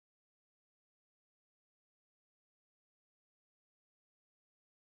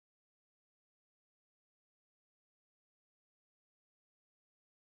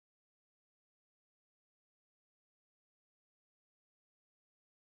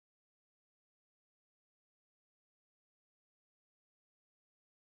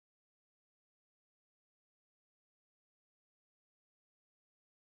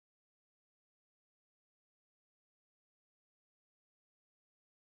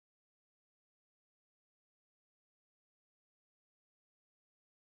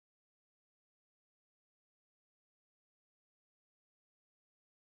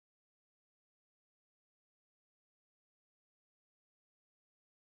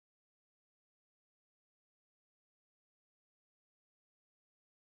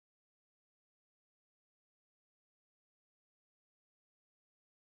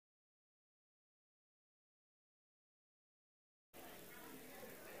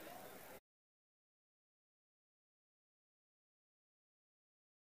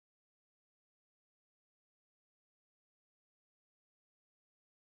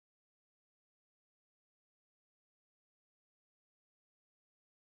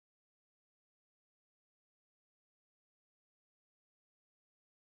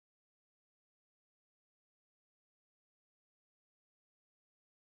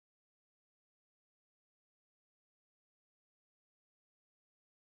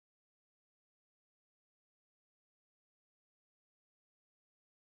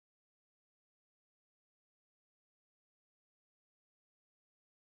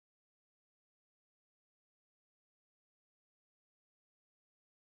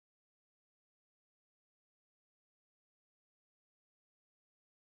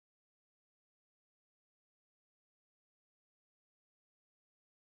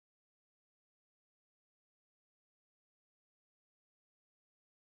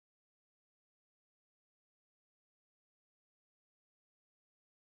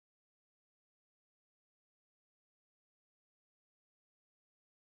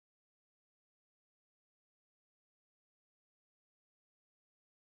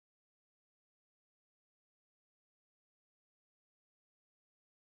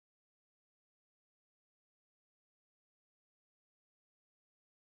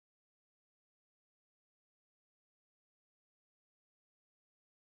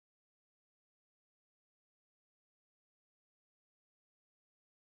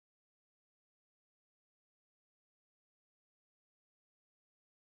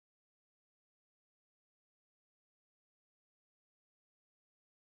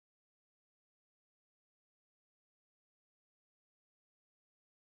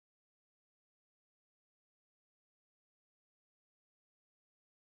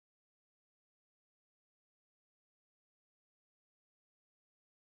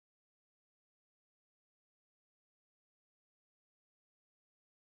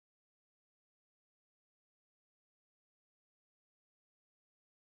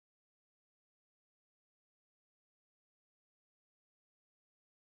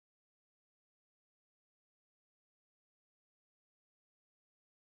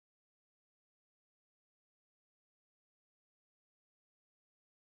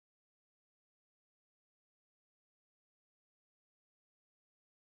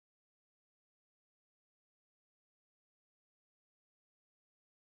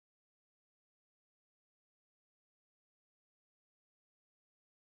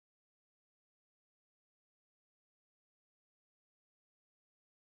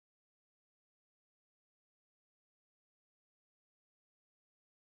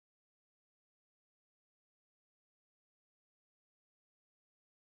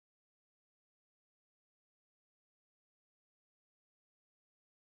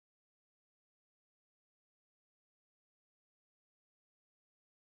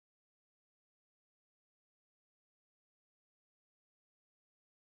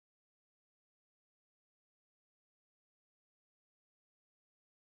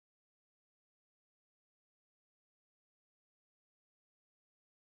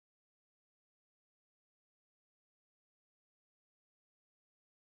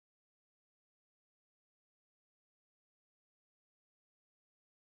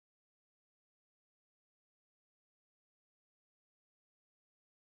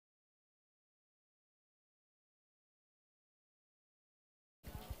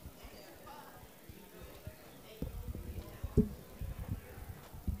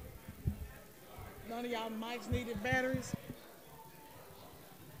None of y'all mics needed batteries.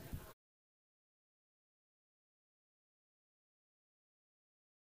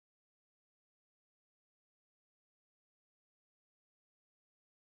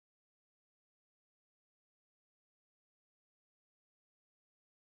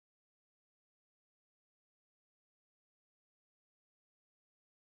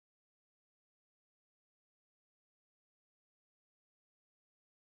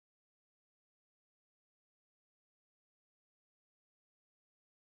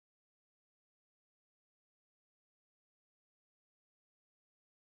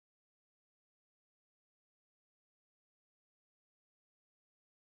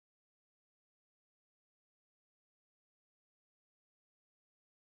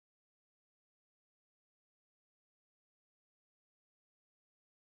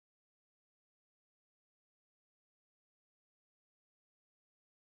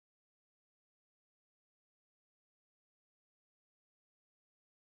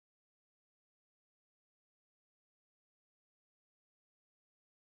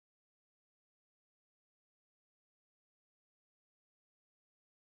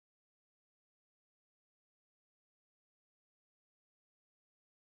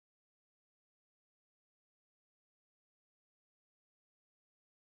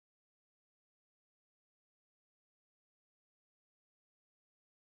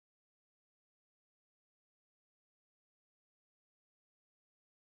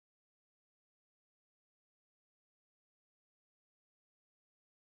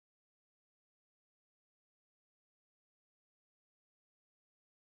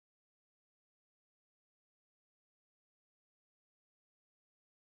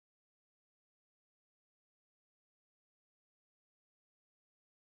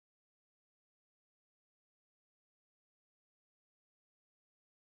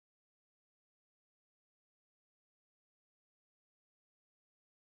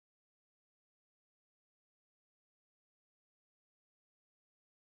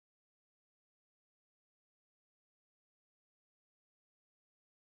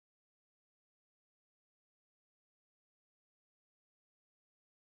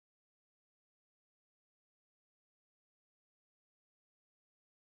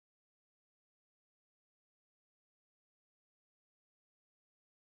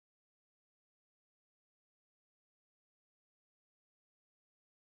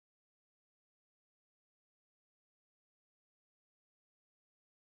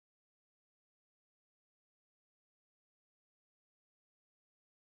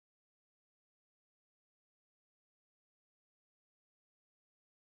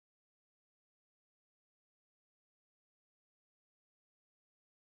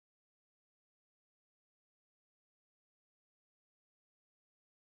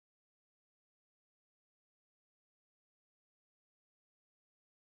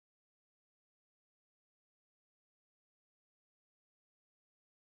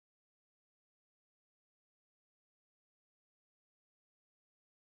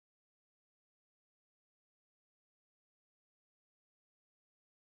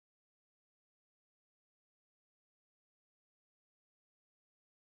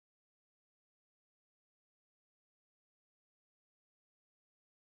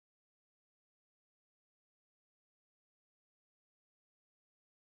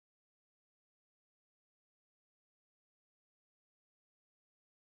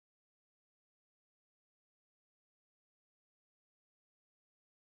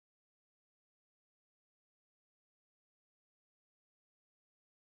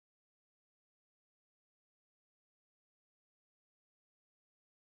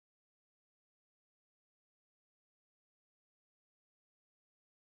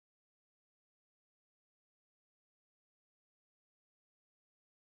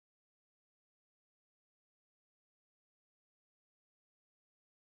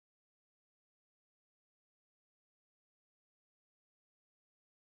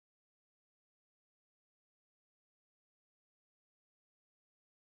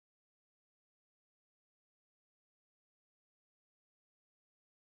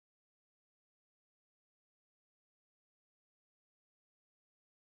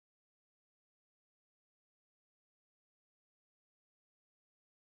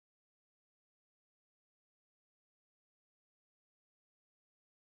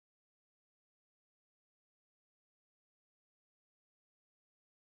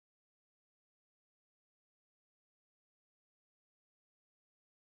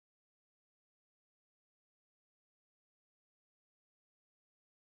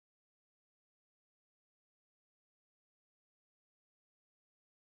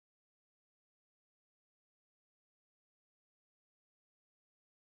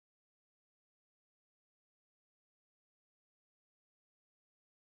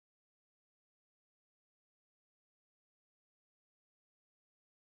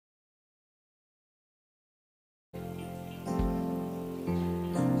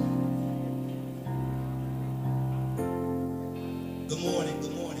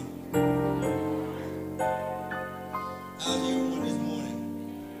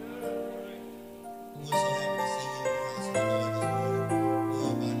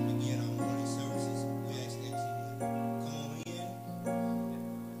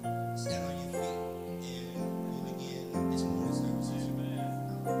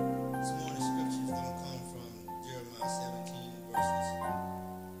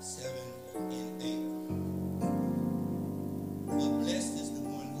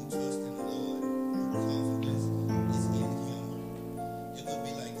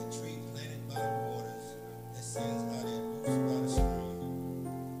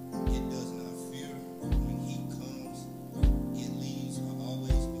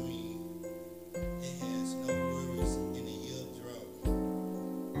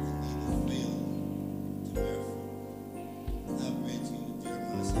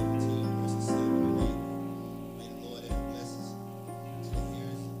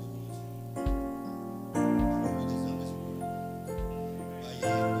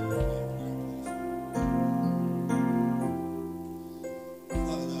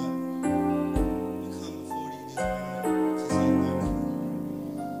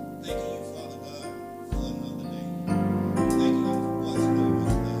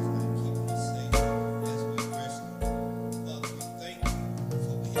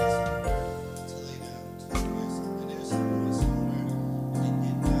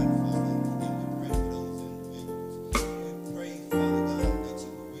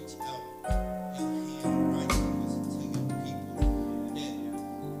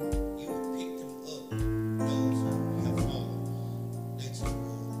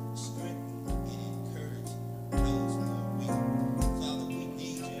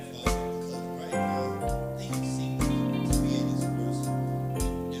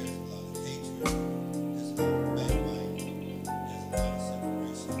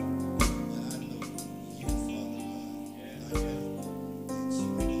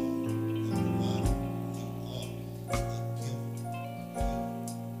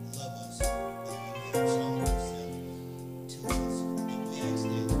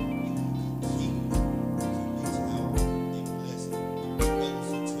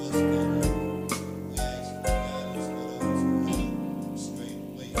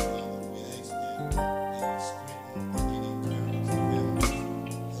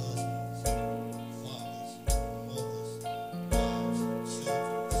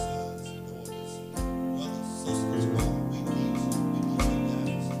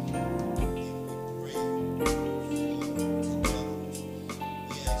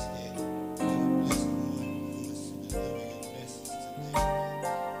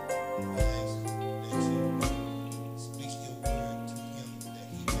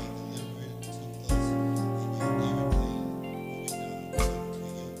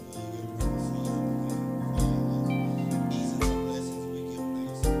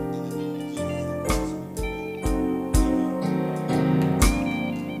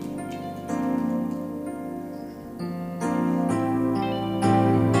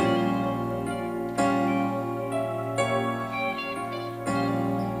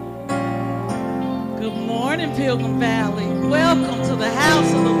 Pilgrim Valley. Welcome to the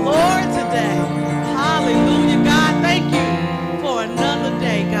house of the Lord today. Hallelujah, God. Thank you for another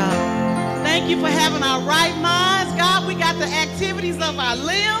day, God. Thank you for having our right minds, God. We got the activities of our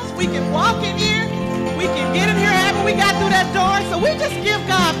limbs. We can walk in here. We can get in here after we got through that door. So we just give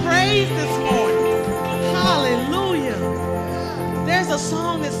God praise this morning. Hallelujah. There's a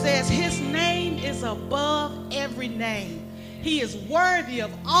song that says, His name is above every name. He is worthy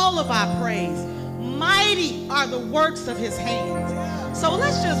of all of our praise. Mighty are the works of his hands. So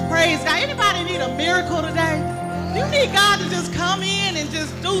let's just praise God. Anybody need a miracle today? You need God to just come in and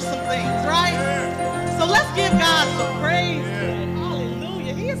just do some things, right? So let's give God some praise.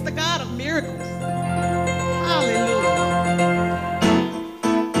 Hallelujah. He is the God of miracles. Hallelujah.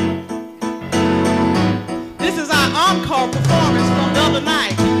 This is our encore performance from the other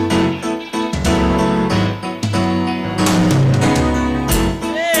night.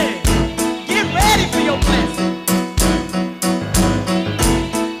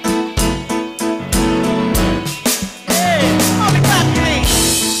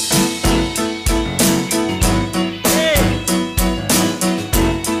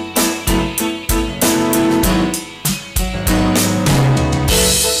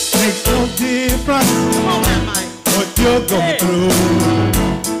 You're going through,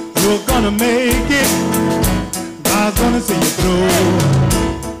 you're gonna make it, God's gonna see you through.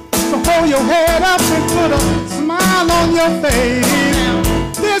 So hold your head up and put a smile on your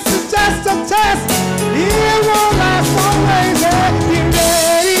face. This is just a test. It won't last always. Get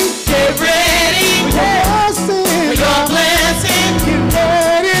ready. Get ready. For your blessing. For your blessing. Get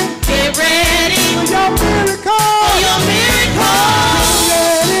ready. Get ready. For your miracle. For your miracle. Get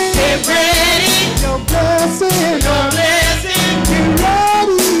ready. Get ready. For your blessing. For your blessing. Get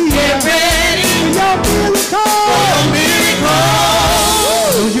ready. Get ready. For your miracle. For your miracle.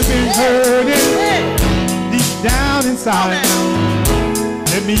 So you've been hurting deep down inside.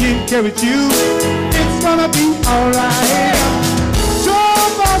 Let me encourage you. It's gonna be alright.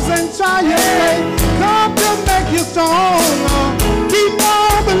 Troubles and trials come to make you strong. Keep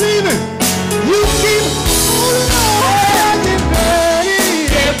on believing. You keep holding on. Get ready.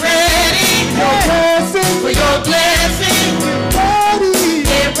 Get ready. Your blessing. For your blessing. Get ready.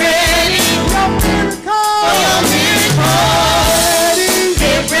 Get ready. Your miracle. For your miracle. Get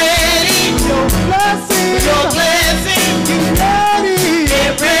Get ready. ready. Your blessing. For your blessing. Get ready.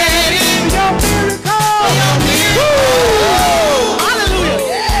 Get ready. Your miracle. For your miracle.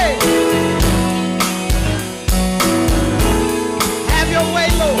 Hallelujah. Have your way,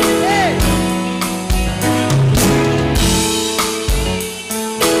 Lord.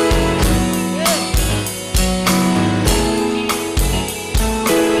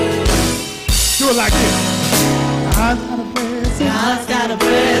 Do it like this. God's got a blessing. God's got a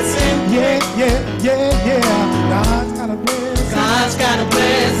blessing. Yeah, yeah, yeah, yeah. God's got a blessing. God's got a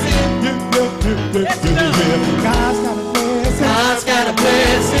blessing. God's got a blessing. God's got a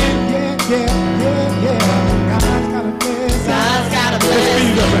blessing. Yeah, yeah, yeah, yeah. God's got a blessing. God's got a Let's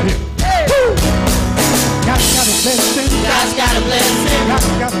speed it up right blessing. here. Woo! God's got a blessing. God's got a blessing.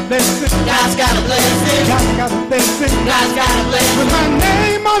 God's got a blessing. God's got a blessing. God's got a blessing. God's got a blessing. With my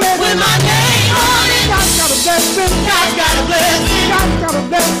name on it. With my name on it. God's got a blessing. God's got a blessing. God's got a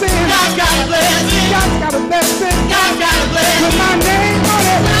blessing. God's got a blessing. God's got a blessing. God's got a blessing. With my name on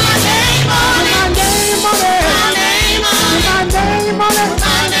it. With my name on it. My name on it. My name on it. My name on it.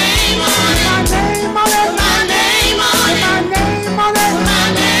 My name on it. My name on it. My name on it. My name on it. My name on it. My name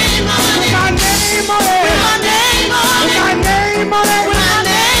on it. My name on it. My name on it. My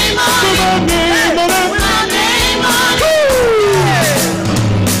name on it. My name on it. My name on it.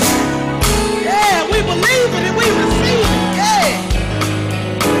 Yeah, we believe it and we receive it. Yeah.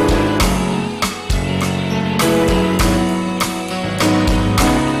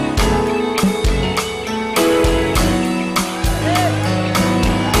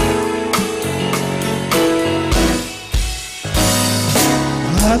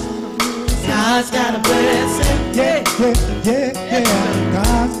 God's got a blessing. Yeah, yeah, yeah, yeah.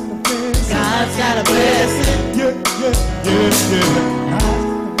 God's got a blessing. God's got a blessing. Yeah, yeah, yeah, yeah. God's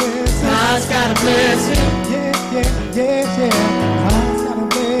God's got a blessing. got a blessing. Yeah, yeah, yeah, yeah. God's got a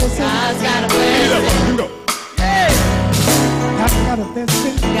blessing. God's got a Here blessing. we go. Hey. God's got a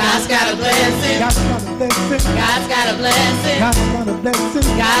blessing. God's got a blessing. God's got a blessing. God's got a blessing. God's got a blessing.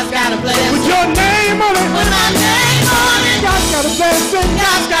 God's got a With blessing. your name on it. With my name on it. God's got a blessing.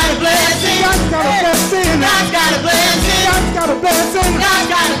 God's got a blessing. God's got a blessing. God's got a blessing. God's got a blessing. God's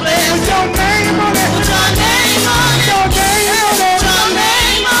got a With blessing. your name on it. With your name on it. Your name on it. Your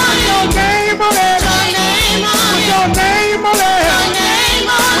name on it. Your name on it. Your name on With it. your name on it. Your name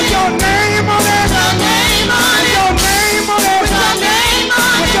on With it. your name on it. Your name on With it. your name on it.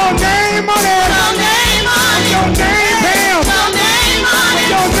 With your name on With it. your name on it. Your name on With it. your name, Pam. Your name on With it.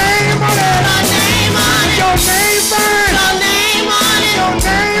 your name on it. Your name on it. Your name, Fern. Your name on it. Your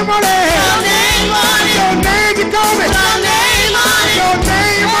name on it. Your name on it. Your name, Jacoby. Your name on it. Your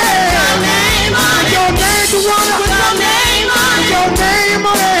name on Your it. name on it. Your name, Tawana. With your name on it. Your name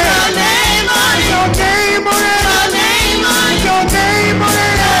on it. Your name on it. Your name on it. Your name on it. Your name on it.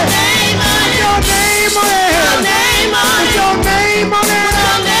 Your name on it. Your name on it. Your name on it. Your name on it.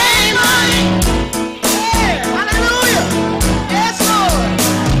 Your name on it. Yeah. Hallelujah. Yes, Lord.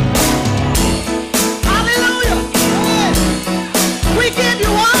 Hallelujah. Yeah. We give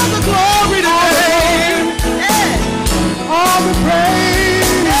you all the glory today. Yeah. All the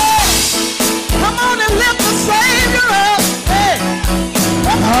praise. Yeah. Come on and lift the Savior up. Hey.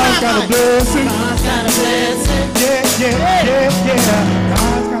 God's got a blessing. God's got a blessing. Yeah, yeah, yeah, yeah.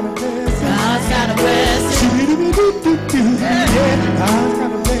 God's got a blessing. God's got a blessing. Yeah, God's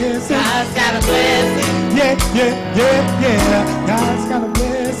got a blessing. God's got a blessing. Yeah, yeah, yeah, yeah. God's got a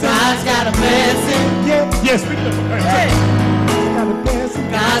blessing. God's got a blessing. Yeah, yeah. Speak up. Hey. God's got a blessing.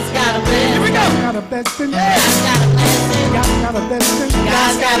 God's got a blessing. Here we go. God's got a blessing. God's got a blessing. God's got a blessing.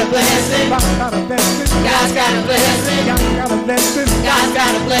 God's got a blessing. God's got a blessing. God's got a blessing. God's got a blessing. God's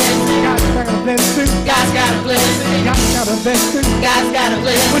got a blessing. God's got a blessing. God's got a blessing. God's got a blessing. God's got a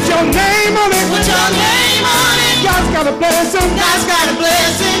blessing. With your name on it. With your name on it. God's got got a blessing. God's got a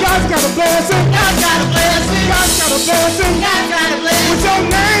blessing. God's got a blessing. God's got a blessing. God's got a blessing. God's got a blessing. With your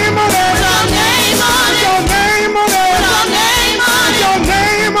name on it. With your name on With it. your name on it. With your name on With it. your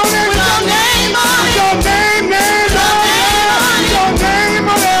name on it. With your name on it. With your name, name on it. With your name on it. With your name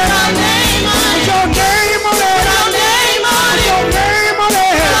on it. With your name on it. With your name on it. With your name on it.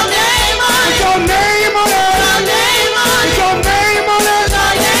 With your name on With it. your name on it. With your name on With it. your name on it.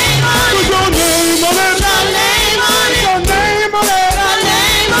 With your name on it. With your name on it. With your name on With it. your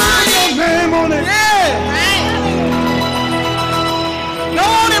name on it. With your name on it. With your name on it. Go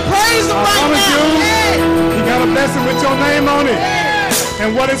on and praise him I right promise now. you, you got a blessing with your name on it.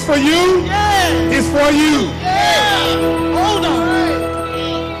 And what is for you is for you. Hold on.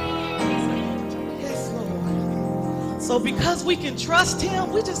 Yes, Lord. So because we can trust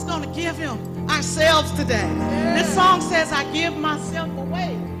him, we're just going to give him ourselves today. This song says, I give myself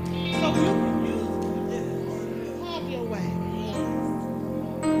away. So you can use this. Have your way.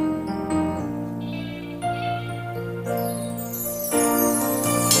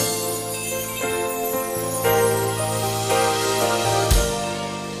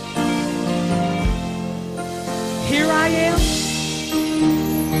 Here I am.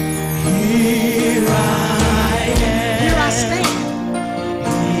 Here I am. Here I stand.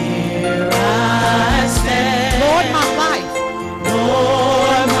 Here I stand. Lord, my life.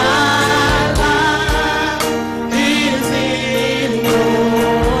 Lord, my life is in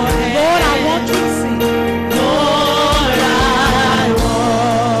your hands. Lord, I want you to see. Lord, I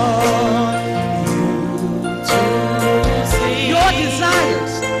want you to see Your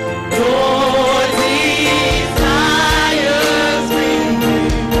desires. your desires in me.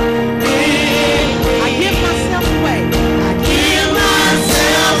 I give myself away. I give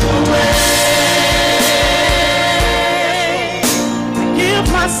myself away. Give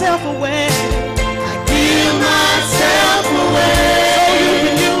myself away. I give myself away. So you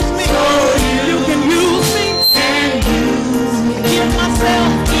can use me. So you can use me. Give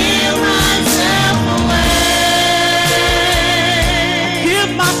myself. Give myself away.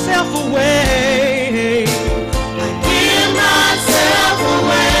 Give myself away. I give myself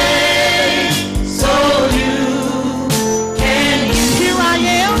away. So you can use me. Here I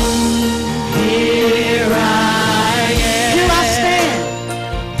am. Here I am. Here I stand.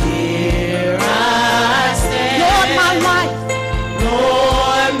 Here I stand. Lord, my life.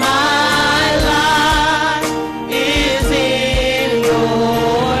 Lord, my life is in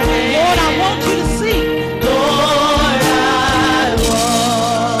your hands. Lord, I want you to see. Lord, I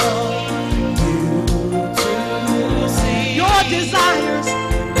want you to see Your desires.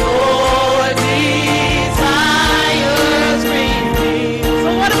 your desires bring me. So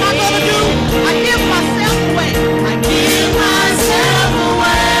what am I going to do? I give myself away. I give myself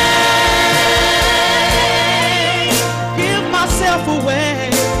away. Give myself away.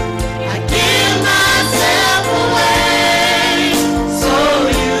 I give myself away. So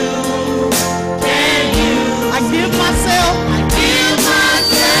you can use. I give myself. I give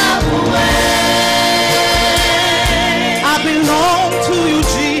myself away. I belong to you,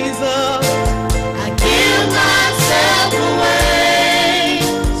 Jesus. I give myself away.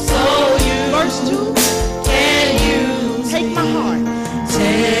 So you Verse 2. can use. Take my heart.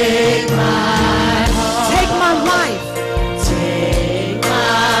 Take my heart. Take my life. Take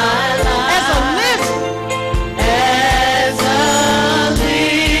my life. As a living. As a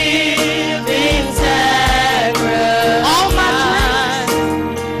living sacrifice. All my dreams.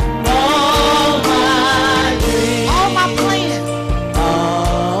 All my dreams. All my plans.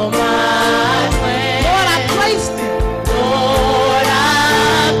 All my plans. Lord, I placed it. Lord,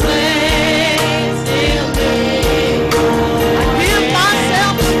 I place in thee. I give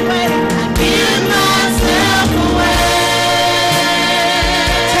myself away. I give myself away.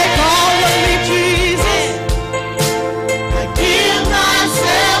 Take all of me, Jesus. I give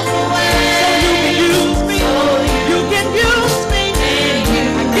myself away. So you can use me. You can use me.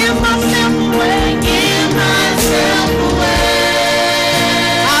 I give myself away. Give myself away.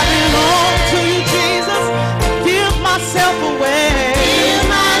 I belong to you, Jesus. I give myself away. Give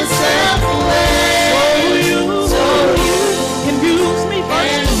myself away. So you can use me. Can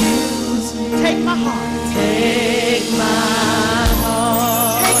Verse use me. 2. Take my heart. Take my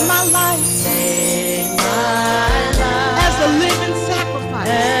heart. Take my life. Take my life. As a living sacrifice.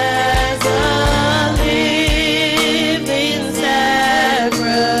 As a living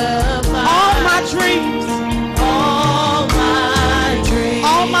sacrifice. All my dreams. All my dreams.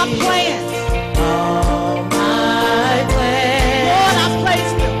 All my plans. All my plans. Lord, I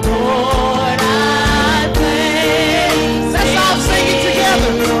placed them. Lord, I place. Let's all sing it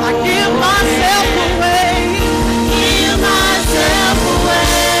together. I give myself away. Give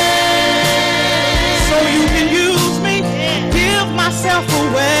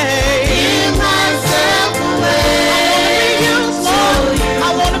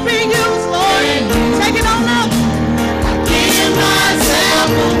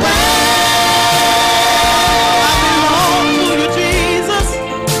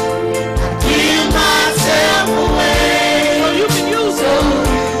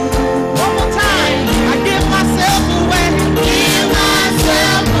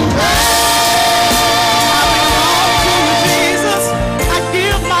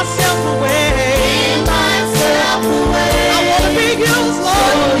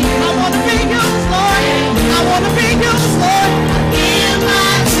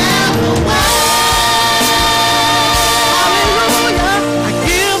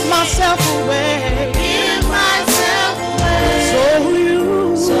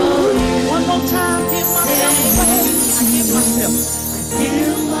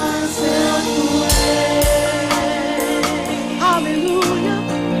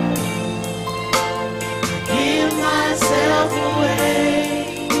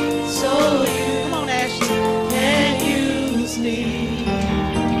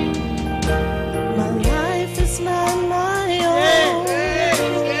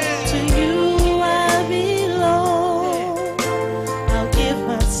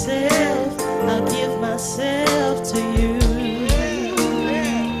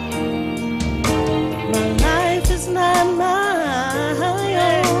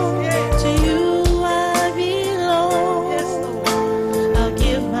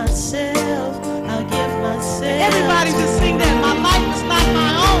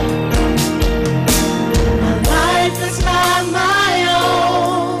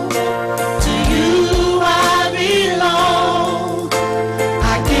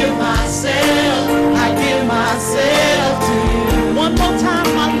One more time.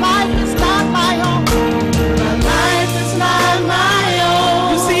 My life is not my own. My life is not my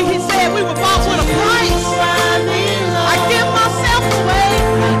own. You see, he said we were bought with a price. I give myself away.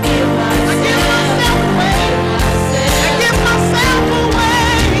 I give myself away. I give myself away.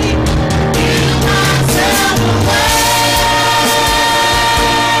 Give myself away.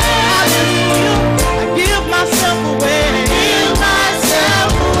 Hallelujah. I give myself away. Give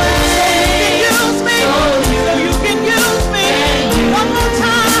myself away. So you can use me. One more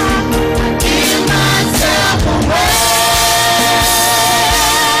time. I give myself away.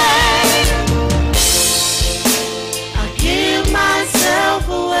 I give myself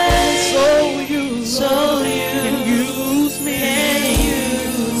away. So you can use me.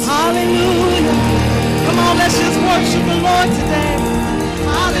 Hallelujah. Come on, let's just worship the Lord today.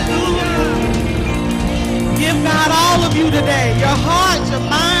 Hallelujah. Give God all of you today. Your heart, your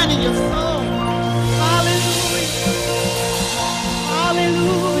mind, and your soul. Hallelujah.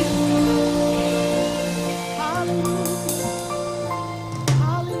 Hallelujah. Hallelujah.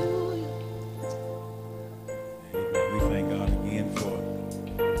 Hallelujah. Amen. We thank God again for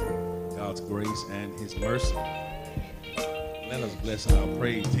God's grace and his mercy. Let us bless our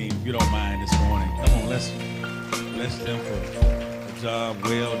praise team, if you don't mind, this morning. Come on, let's bless them for a job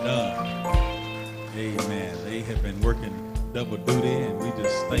well done. Amen. They have been working double duty, and we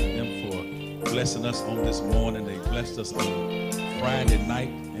just thank them for blessing us on this morning. They blessed us on Friday night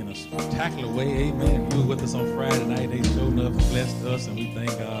in a spectacular way. Amen. You were with us on Friday night. They showed up and blessed us, and we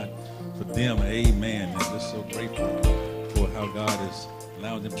thank God for them. Amen. And we're so grateful for how God has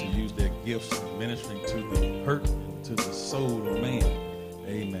allowed them to use their gifts in ministering to the hurt and to the soul of man.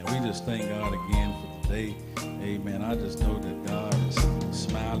 Amen. We just thank God again for today. Amen. I just know that God is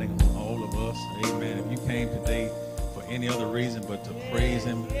smiling on all of us. Amen. If you came today for any other reason but to praise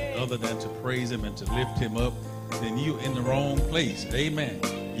him, other than to praise him and to lift him up, then you in the wrong place. Amen.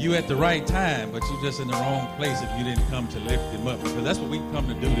 You at the right time, but you just in the wrong place if you didn't come to lift him up. Because that's what we come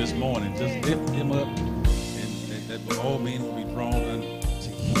to do this morning. Just lift him up, and that all men will be drawn unto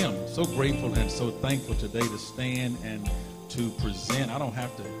him. So grateful and so thankful today to stand and to present. I don't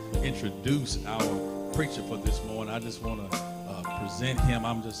have to introduce our preacher for this morning. I just want to present him.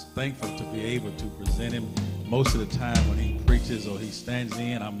 I'm just thankful to be able to present him. Most of the time when he preaches or he stands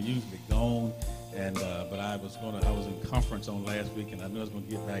in, I'm usually gone. And but I was in conference on last week, and I knew I was going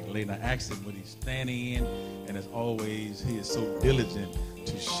to get back late. And I asked him, would he stand in? And as always, he is so diligent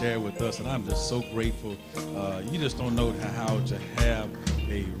to share with us, and I'm just so grateful. You just don't know how to have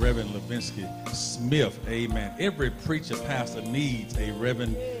a Rev Lavenski Smith. Amen. Every preacher, pastor needs a Rev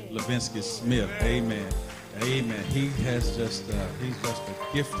Lavenski Smith. Amen. Amen. He has just he's just a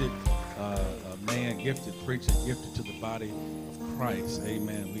gifted man, gifted preacher, gifted to the body of Christ.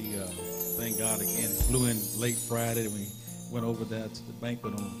 Amen. We thank God again. Flew in late Friday. We went over there to the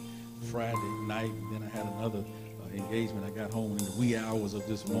banquet on Friday night. And then I had another engagement. I got home in the wee hours of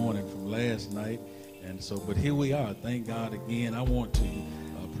this morning from last night. And so, but here we are. Thank God again. I want to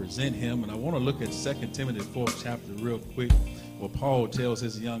present him, and I want to look at 2 Timothy 4th chapter real quick, where Paul tells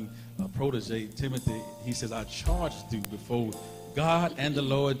his young protege Timothy, he says, I charge thee before God and the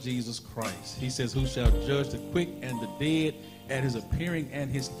Lord Jesus Christ. He says, who shall judge the quick and the dead at his appearing and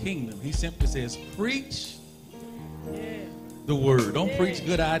his kingdom. He simply says, preach the word. Don't preach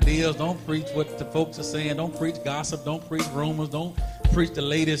good ideas. Don't preach what the folks are saying. Don't preach gossip. Don't preach rumors. Don't preach the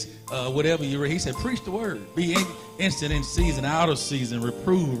latest whatever you read. He said, preach the word. Be instant in season, out of season,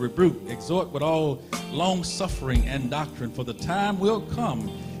 reprove, rebuke, exhort with all long suffering and doctrine. For the time will come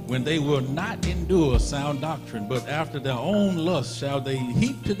when they will not endure sound doctrine, but after their own lust shall they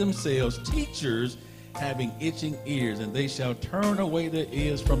heap to themselves teachers having itching ears, and they shall turn away their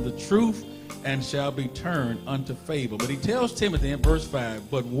ears from the truth and shall be turned unto fable. But he tells Timothy in verse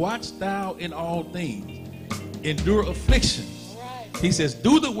 5, but watch thou in all things, endure afflictions. He says,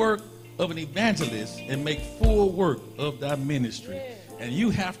 do the work of an evangelist and make full work of thy ministry. And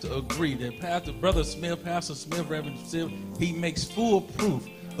you have to agree that Pastor Smith, Reverend Smith, he makes full proof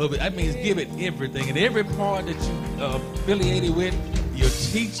of it. That means give it everything. And every part that you affiliated with, you're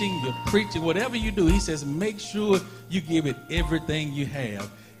teaching, you're preaching, whatever you do, he says, make sure you give it everything you have.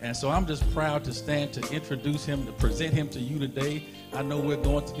 And so I'm just proud to stand to introduce him, to present him to you today. I know we're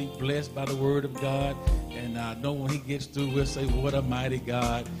going to be blessed by the word of God. And I know when he gets through, we'll say, what a mighty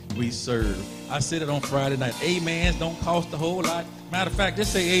God we serve. I said it on Friday night. Amens don't cost a whole lot. Matter of fact,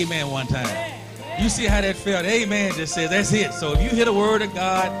 just say amen one time. You see how that felt? Amen just says, that's it. So if you hear the word of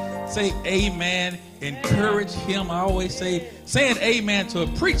God, say amen. Encourage him. I always say, saying amen to a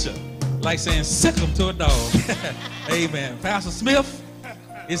preacher, like saying sick him to a dog. Amen. Pastor Smith,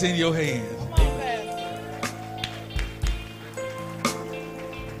 it's in your hands.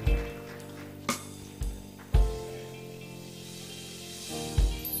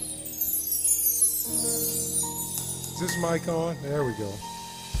 mic on? There we go.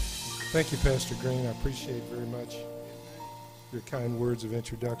 Thank you, Pastor Greene. I appreciate very much your kind words of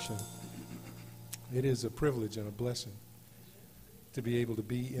introduction. It is a privilege and a blessing to be able to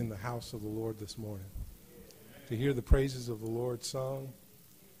be in the house of the Lord this morning, to hear the praises of the Lord sung,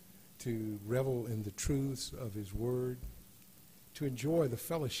 to revel in the truths of his word, to enjoy the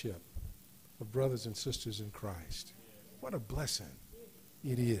fellowship of brothers and sisters in Christ. What a blessing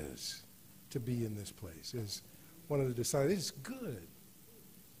it is to be in this place. As one of the disciples, it's good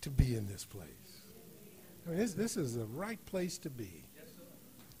to be in this place. I mean, this is the right place to be.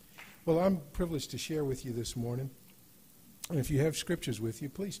 Well, I'm privileged to share with you this morning. And if you have scriptures with you,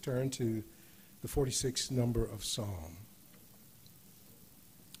 please turn to the 46th number of Psalm.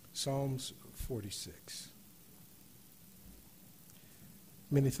 Psalms 46.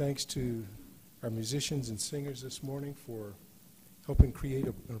 Many thanks to our musicians and singers this morning for helping create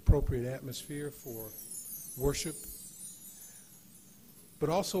an appropriate atmosphere for worship, but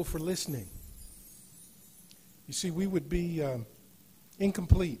also for listening. You see, we would be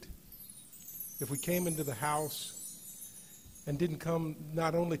incomplete if we came into the house and didn't come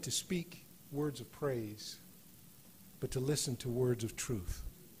not only to speak words of praise, but to listen to words of truth.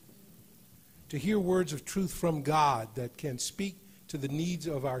 To hear words of truth from God that can speak to the needs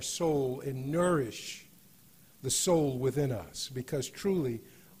of our soul and nourish the soul within us, because truly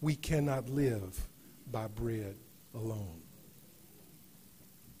we cannot live by bread alone.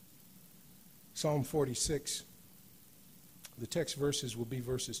 Psalm 46, the text verses will be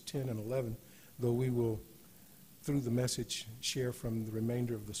verses 10 and 11, though we will, through the message, share from the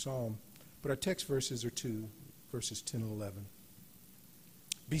remainder of the psalm. But our text verses are verses 10 and 11.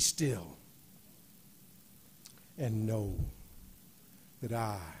 Be still and know that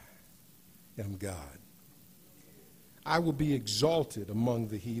I am God. I will be exalted among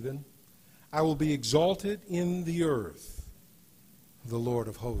the heathen. I will be exalted in the earth. The Lord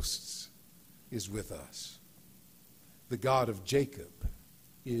of hosts is with us. The God of Jacob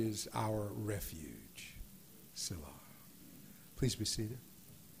is our refuge. Selah. Please be seated.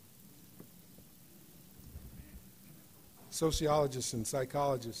 Sociologists and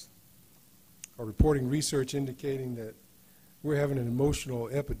psychologists are reporting research indicating that we're having an emotional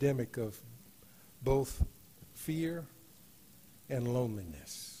epidemic of both fear and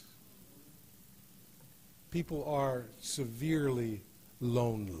loneliness. People are severely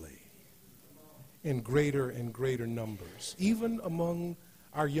lonely in greater and greater numbers, even among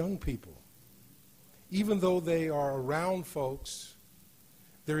our young people. Even though they are around folks,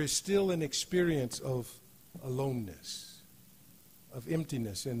 there is still an experience of aloneness, of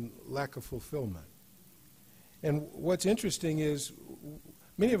emptiness and lack of fulfillment. And what's interesting is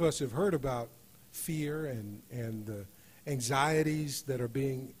many of us have heard about fear and the anxieties that are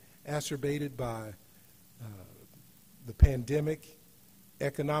being exacerbated by the pandemic,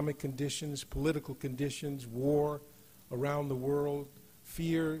 economic conditions, political conditions, war around the world,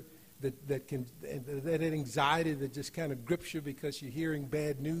 fear that anxiety that just kind of grips you because you're hearing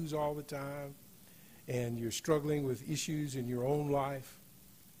bad news all the time and you're struggling with issues in your own life.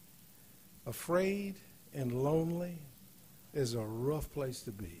 Afraid and lonely is a rough place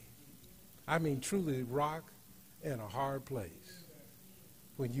to be. I mean, truly rock and a hard place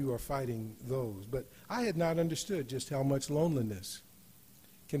when you are fighting those. But I had not understood just how much loneliness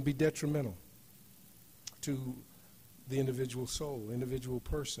can be detrimental to the individual soul, individual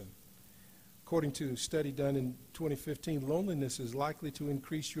person. According to a study done in 2015, loneliness is likely to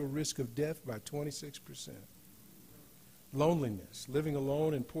increase your risk of death by 26%. Loneliness, living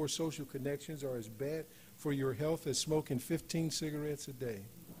alone, and poor social connections are as bad for your health as smoking 15 cigarettes a day.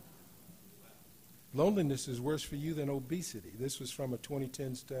 Loneliness is worse for you than obesity. This was from a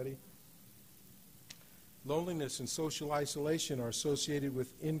 2010 study. Loneliness and social isolation are associated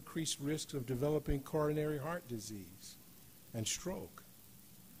with increased risks of developing coronary heart disease and stroke.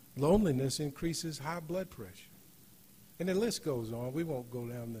 Loneliness increases high blood pressure. And the list goes on. We won't go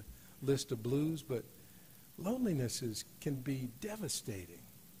down the list of blues, but loneliness can be devastating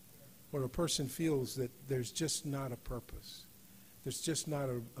when a person feels that there's just not a purpose. There's just not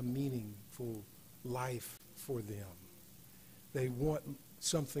a meaningful life for them. They want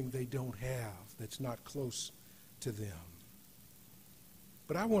something they don't have that's not close to them.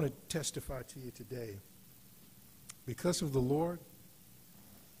 But I want to testify to you today, because of the Lord,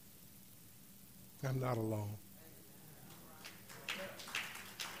 I'm not alone.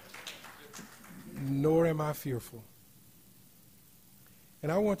 Nor am I fearful.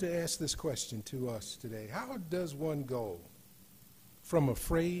 And I want to ask this question to us today. How does one go from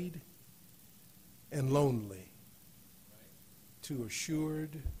afraid and lonely to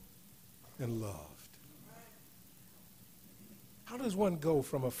assured and loved? How does one go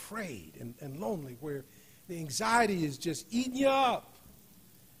from afraid and lonely, where the anxiety is just eating you up,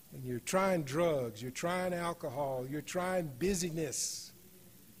 and you're trying drugs, you're trying alcohol, you're trying busyness,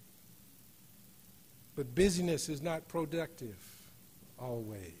 but busyness is not productive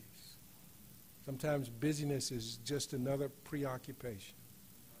always. Sometimes busyness is just another preoccupation.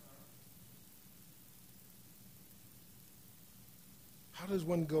 How does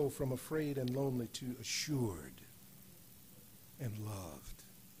one go from afraid and lonely to assured and loved?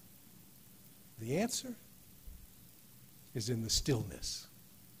 The answer is in the stillness.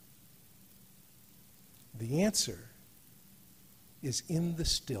 The answer is in the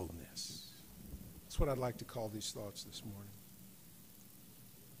stillness. That's what I'd like to call these thoughts this morning.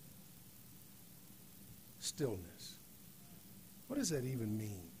 Stillness. What does that even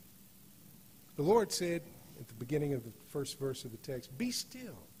mean? The Lord said at the beginning of the first verse of the text, be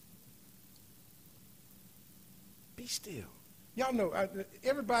still. Be still. Y'all know,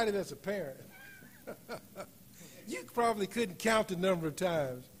 everybody that's a parent, you probably couldn't count the number of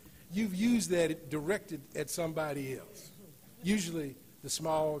times you've used that directed at somebody else. Usually the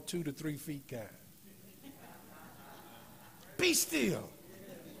small 2 to 3 feet kind. Be still.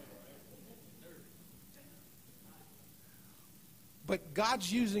 But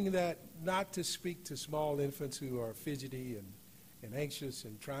God's using that not to speak to small infants who are fidgety and anxious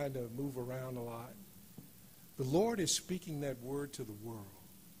and trying to move around a lot. The Lord is speaking that word to the world.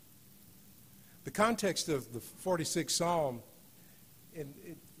 The context of the 46th Psalm,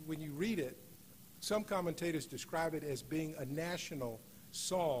 when you read it, some commentators describe it as being a national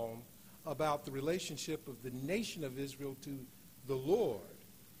psalm about the relationship of the nation of Israel to the Lord,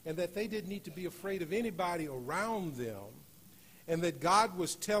 and that they didn't need to be afraid of anybody around them, and that God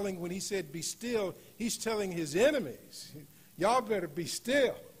was telling, when he said be still, he's telling his enemies, y'all better be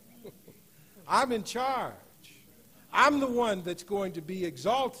still. I'm in charge. I'm the one that's going to be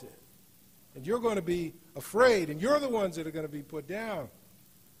exalted, and you're going to be afraid, and you're the ones that are going to be put down.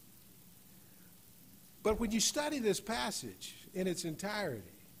 But when you study this passage in its entirety,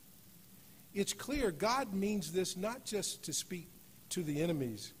 it's clear God means this not just to speak to the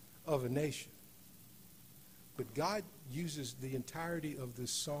enemies of a nation, but God uses the entirety of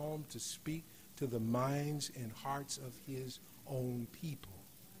this psalm to speak to the minds and hearts of his own people,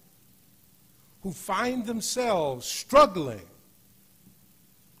 who find themselves struggling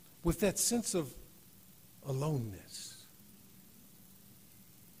with that sense of aloneness,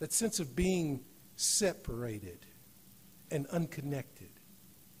 that sense of being separated and unconnected,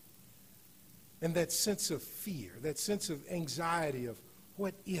 and that sense of fear, that sense of anxiety of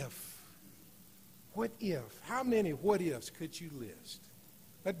what if? What if? How many what ifs could you list?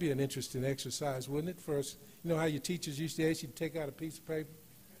 That'd be an interesting exercise, wouldn't it? For us, you know how your teachers used to ask you to take out a piece of paper?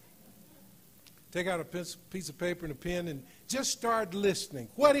 Take out a piece of paper and a pen and just start listening.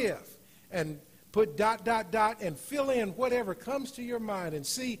 What if? And put ... and fill in whatever comes to your mind and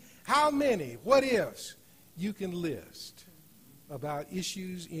see how many what ifs you can list about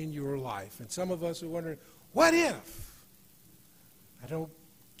issues in your life. And some of us are wondering, what if I don't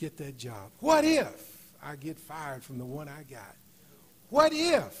get that job? What if I get fired from the one I got? What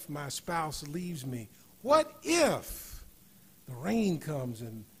if my spouse leaves me? What if the rain comes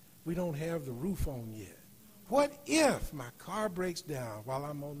and we don't have the roof on yet? What if my car breaks down while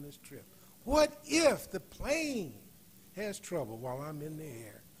I'm on this trip? What if the plane has trouble while I'm in the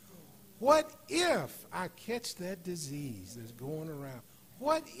air? What if I catch that disease that's going around?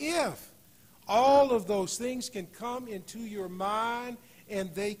 What if? All of those things can come into your mind,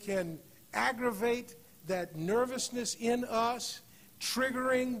 and they can aggravate that nervousness in us,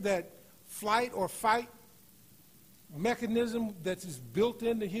 triggering that flight or fight mechanism that is built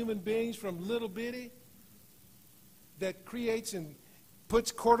into human beings from little bitty, that creates and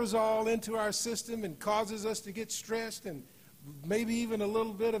puts cortisol into our system and causes us to get stressed and maybe even a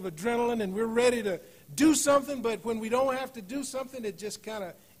little bit of adrenaline, and we're ready to do something, but when we don't have to do something, it just kind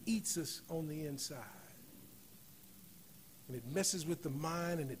of eats us on the inside. And it messes with the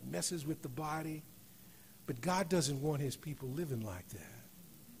mind and it messes with the body. But God doesn't want his people living like that.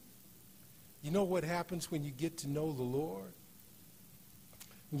 You know what happens when you get to know the Lord?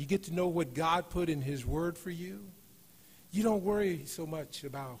 When you get to know what God put in his word for you, you don't worry so much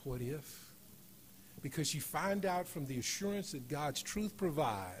about what if, because you find out from the assurance that God's truth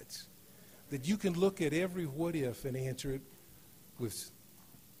provides that you can look at every what if and answer it with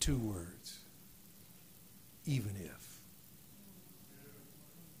 2 words. Even if.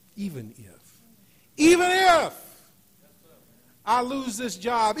 Even if. Even if I lose this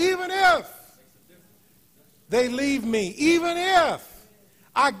job, even if they leave me, even if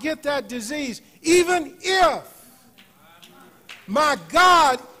I get that disease, even if My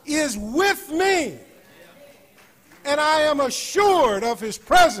God is with me. And I am assured of his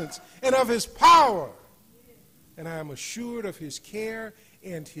presence and of his power. And I am assured of his care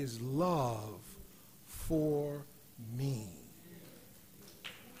and his love for me.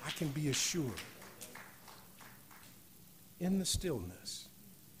 I can be assured in the stillness.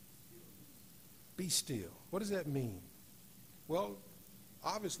 Be still. What does that mean? Well,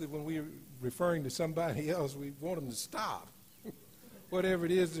 obviously when we're referring to somebody else, we want them to stop whatever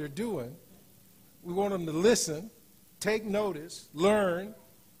it is they're doing. We want them to listen, take notice, learn,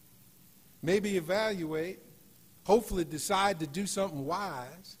 maybe evaluate, hopefully decide to do something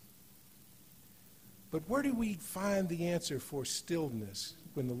wise. But where do we find the answer for stillness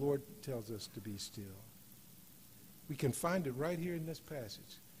when the Lord tells us to be still? We can find it right here in this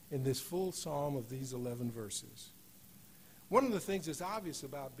passage, in this full psalm of these 11 verses. One of the things that's obvious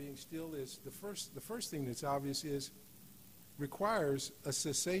about being still is the first thing that's obvious is requires a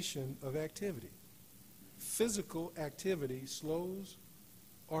cessation of activity. Physical activity slows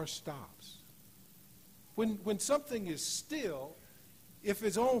or stops. When something is still, if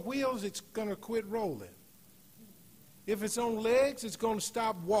it's on wheels, it's going to quit rolling. If it's on legs, it's going to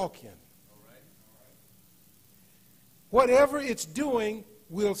stop walking. Whatever it's doing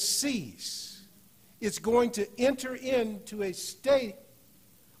will cease. It's going to enter into a state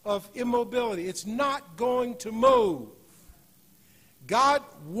of immobility. It's not going to move. God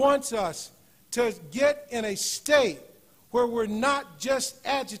wants us to get in a state where we're not just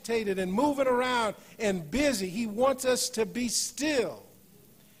agitated and moving around and busy. He wants us to be still,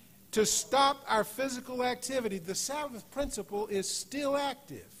 to stop our physical activity. The Sabbath principle is still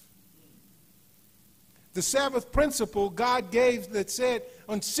active. The Sabbath principle God gave that said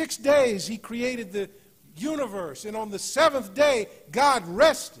on 6 days he created the universe, and on the seventh day God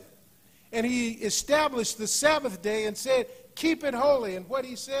rested. And he established the Sabbath day and said, keep it holy. And what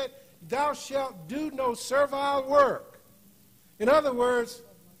he said, thou shalt do no servile work. In other words,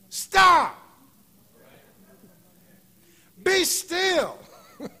 stop. Be still.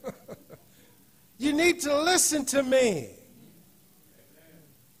 You need to listen to me.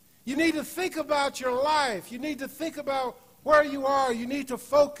 You need to think about your life. You need to think about where you are. You need to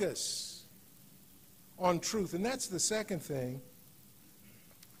focus on truth. And that's the second thing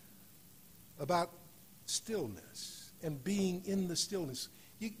about stillness and being in the stillness.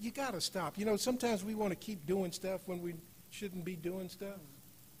 You got to stop. You know, sometimes we want to keep doing stuff when we shouldn't be doing stuff.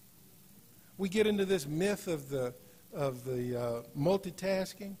 We get into this myth of the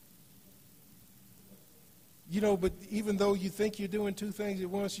multitasking. You know, but even though you think you're doing two things at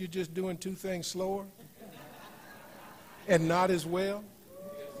once, you're just doing two things slower and not as well.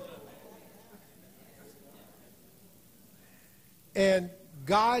 And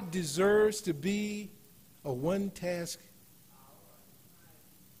God deserves to be a one-task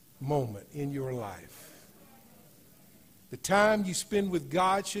moment in your life. The time you spend with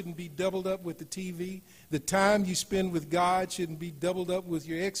God shouldn't be doubled up with the TV. The time you spend with God shouldn't be doubled up with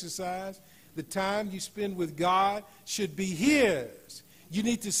your exercise. The time you spend with God should be his. You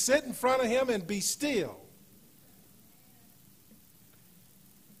need to sit in front of him and be still.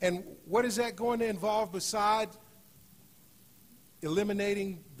 And what is that going to involve besides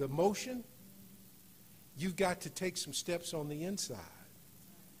eliminating the motion? You've got to take some steps on the inside.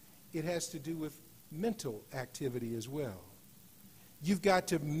 It has to do with mental activity as well. You've got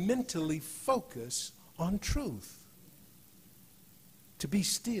to mentally focus on truth. To be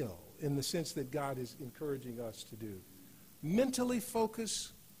still in the sense that God is encouraging us to do. Mentally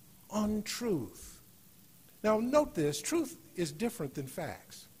focus on truth. Now note this, truth is different than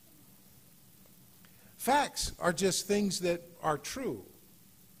facts. Facts are just things that are true.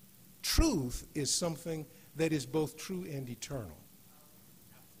 Truth is something that is both true and eternal.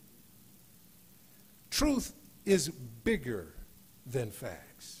 Truth is bigger than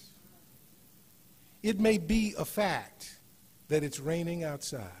facts. It may be a fact that it's raining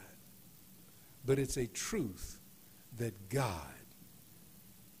outside, but it's a truth that God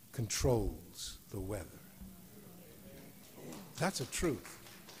controls the weather. That's a truth.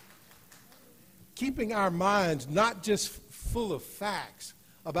 Keeping our minds not just full of facts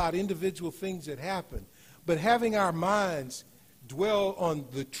about individual things that happen, but having our minds dwell on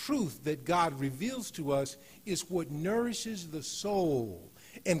the truth that God reveals to us is what nourishes the soul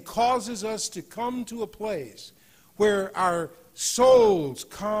and causes us to come to a place where our souls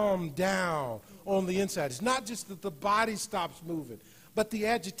calm down on the inside. It's not just that the body stops moving, but the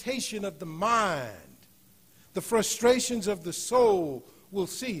agitation of the mind, the frustrations of the soul will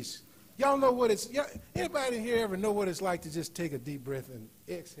cease. Y'all know what it's, anybody here ever know what it's like to just take a deep breath and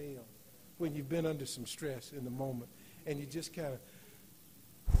exhale when you've been under some stress in the moment? and you just kind of.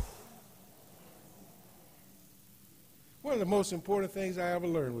 One of the most important things I ever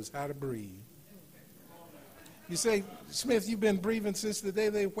learned was how to breathe. You say, Smith, you've been breathing since the day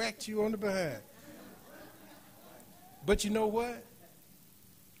they whacked you on the behind. But you know what?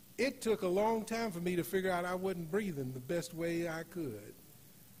 It took a long time for me to figure out I wasn't breathing the best way I could.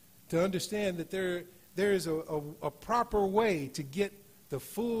 To understand that there is a proper way to get the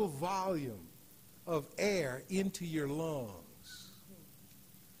full volume of air into your lungs.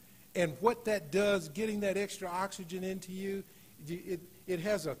 And what that does, getting that extra oxygen into you, it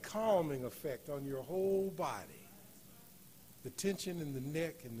has a calming effect on your whole body. The tension in the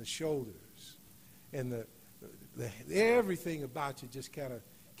neck and the shoulders and the everything about you just kind of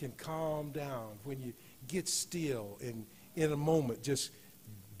can calm down when you get still and in a moment just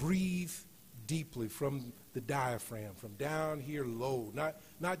breathe deeply from the diaphragm, from down here low,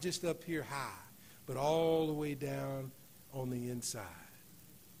 not just up here high, but all the way down on the inside.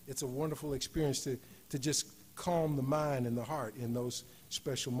 It's a wonderful experience to just calm the mind and the heart in those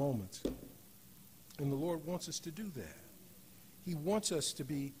special moments. And the Lord wants us to do that. He wants us to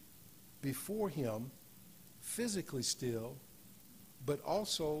be before him, physically still, but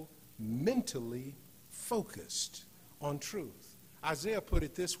also mentally focused on truth. Isaiah put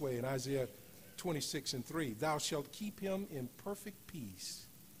it this way in Isaiah 26:3, "Thou shalt keep him in perfect peace,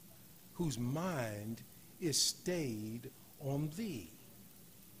 whose mind is stayed on thee,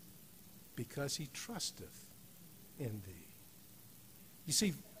 because he trusteth in thee." You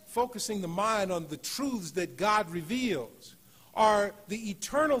see, focusing the mind on the truths that God reveals are the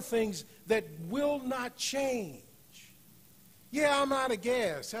eternal things that will not change. Yeah, I'm out of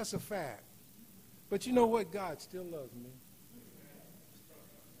gas. That's a fact. But you know what? God still loves me.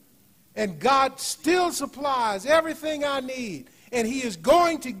 And God still supplies everything I need. And he is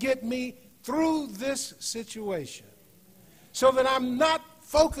going to get me through this situation. So that I'm not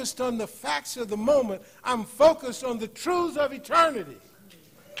focused on the facts of the moment. I'm focused on the truths of eternity.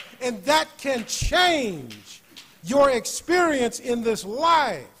 And that can change your experience in this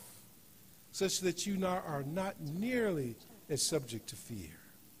life such that you are not nearly as subject to fear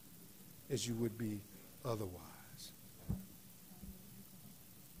as you would be otherwise.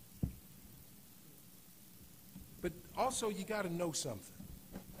 But also you got to know something.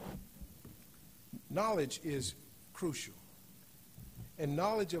 Knowledge is crucial. And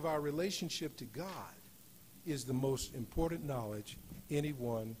knowledge of our relationship to God is the most important knowledge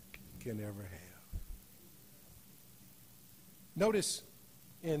anyone can ever have. Notice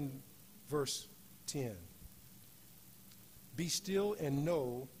in verse 10, "Be still and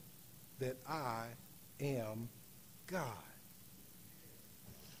know that I am God."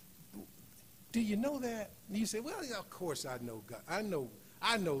 Do you know that? And you say, well, yeah, of course I know God. I know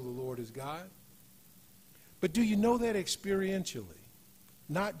the Lord is God. But do you know that experientially?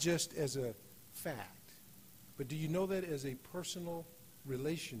 Not just as a fact, but do you know that as a personal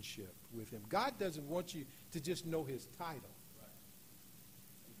relationship with him? God doesn't want you to just know his title.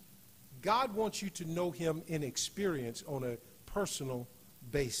 God wants you to know him in experience on a personal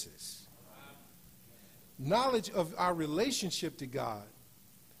basis. Knowledge of our relationship to God,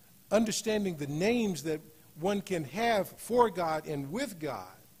 understanding the names that one can have for God and with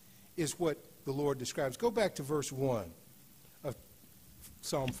God, is what the Lord describes. Go back to verse 1 of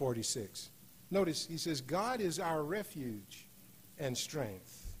Psalm 46. Notice he says, "God is our refuge and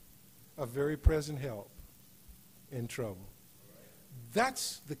strength, a very present help in trouble."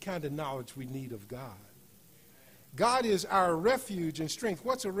 That's the kind of knowledge we need of God. God is our refuge and strength.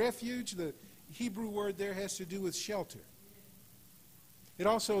 What's a refuge? The Hebrew word there has to do with shelter. It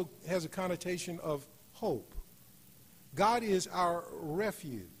also has a connotation of hope. God is our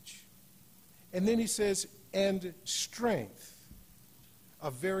refuge. And then he says, and strength,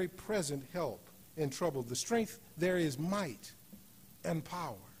 a very present help in trouble. The strength there is might and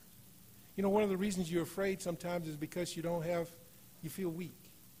power. You know, one of the reasons you're afraid sometimes is because you feel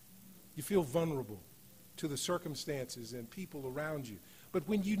weak. You feel vulnerable to the circumstances and people around you. But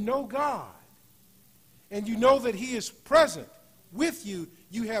when you know God and you know that he is present with you,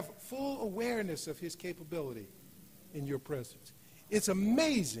 you have full awareness of his capability in your presence. It's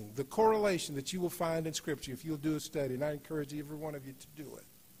amazing the correlation that you will find in Scripture if you'll do a study, and I encourage every one of you to do it,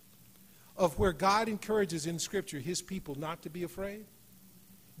 of where God encourages in Scripture his people not to be afraid.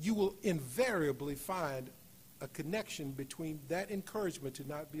 You will invariably find a connection between that encouragement to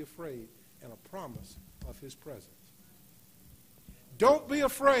not be afraid and a promise of his presence. Don't be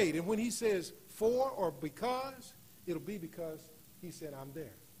afraid. And when he says for or because, it'll be because he said, I'm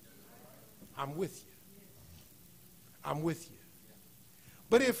there. I'm with you. I'm with you.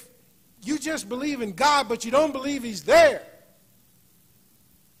 But if you just believe in God, but you don't believe he's there,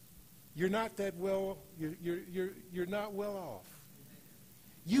 you're not that well, you're not well off.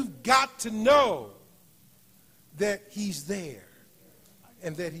 You've got to know that he's there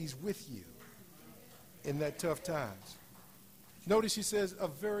and that he's with you in that tough times. Notice he says a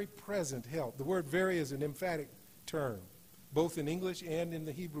very present help. The word very is an emphatic term, both in English and in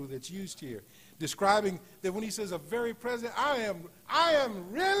the Hebrew that's used here, describing that when he says a very present, I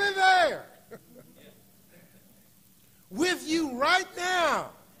am really there with you right now.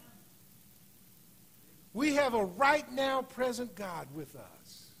 We have a right now present God with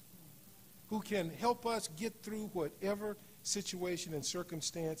us who can help us get through whatever situation and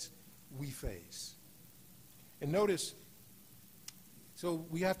circumstance we face. And notice, so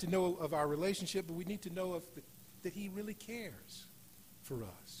we have to know of our relationship, but we need to know that he really cares for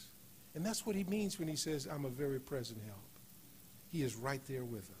us. And that's what he means when he says, I'm a very present help. He is right there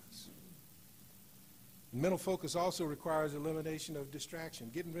with us. Mental focus also requires elimination of distraction,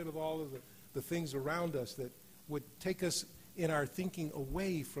 getting rid of all of the things around us that would take us in our thinking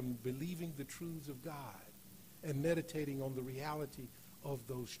away from believing the truths of God and meditating on the reality of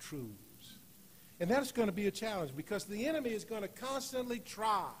those truths. And that's going to be a challenge because the enemy is going to constantly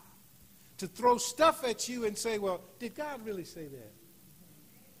try to throw stuff at you and say, well, did God really say that?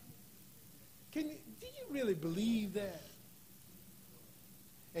 Do you really believe that?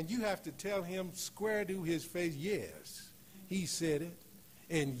 And you have to tell him square to his face, yes, he said it,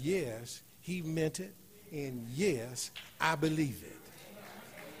 and yes, he meant it, and yes, I believe it.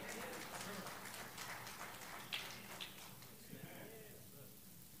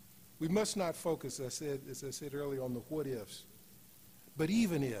 We must not focus, as I said earlier, on the what ifs. But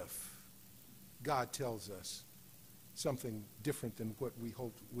even if God tells us something different than what we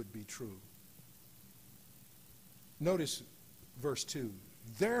hoped would be true. Notice verse 2.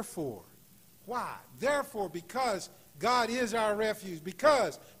 Therefore, why? Therefore, because God is our refuge,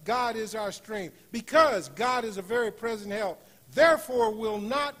 because God is our strength, because God is a very present help, therefore will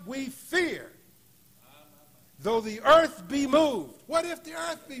not we fear, though the earth be moved. What if the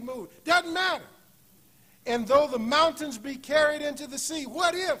earth be moved? Doesn't matter. And though the mountains be carried into the sea.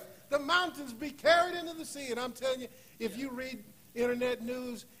 What if the mountains be carried into the sea? And I'm telling you, if you read internet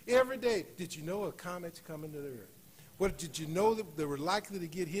news every day, did you know a comet's coming to the earth? What, did you know that they were likely to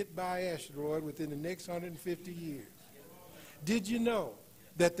get hit by an asteroid within the next 150 years? Did you know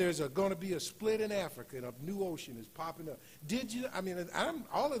that there's going to be a split in Africa and a new ocean is popping up? Did you? I mean,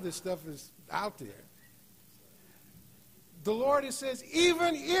 all of this stuff is out there. The Lord says,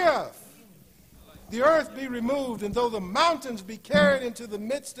 even if the earth be removed, and though the mountains be carried into the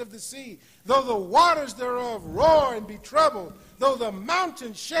midst of the sea, though the waters thereof roar and be troubled, though the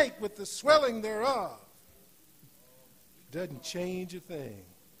mountains shake with the swelling thereof, doesn't change a thing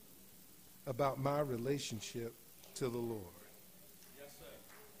about my relationship to the Lord. Yes, sir.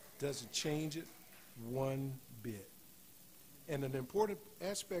 Doesn't change it one bit. And an important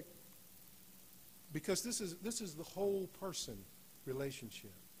aspect, because this is the whole person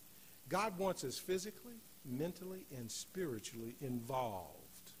relationship. God wants us physically, mentally, and spiritually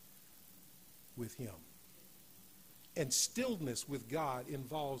involved with him. And stillness with God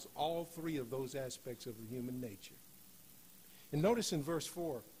involves all three of those aspects of the human nature. And notice in verse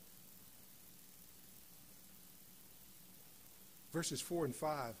 4, verses 4 and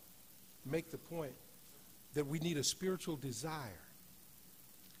 5 make the point that we need a spiritual desire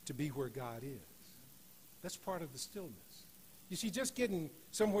to be where God is. That's part of the stillness. You see, just getting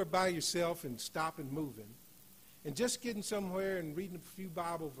somewhere by yourself and stopping moving, and just getting somewhere and reading a few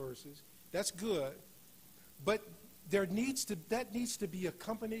Bible verses, that's good. But that needs to be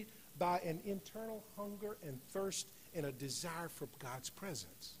accompanied by an internal hunger and thirst and a desire for God's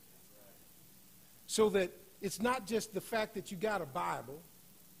presence. So that it's not just the fact that you got a Bible,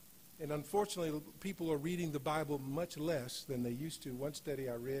 and unfortunately people are reading the Bible much less than they used to. One study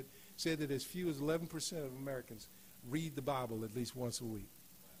I read said that as few as 11% of Americans read the Bible at least once a week.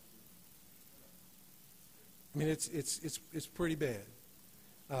 I mean, it's pretty bad.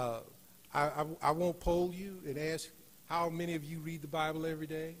 I won't poll you and ask how many of you read the Bible every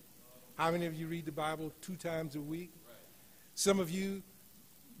day. How many of you read the Bible 2 times a week? Some of you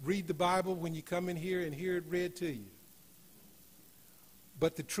read the Bible when you come in here and hear it read to you.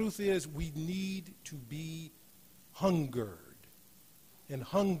 But the truth is, we need to be hungered and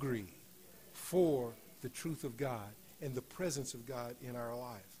hungry for the truth of God and the presence of God in our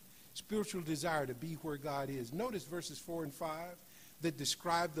life. Spiritual desire to be where God is. Notice verses 4 and 5 that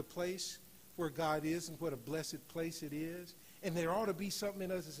describe the place where God is and what a blessed place it is. And there ought to be something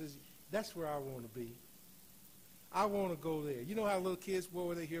in us that says, that's where I want to be. I want to go there. You know how little kids,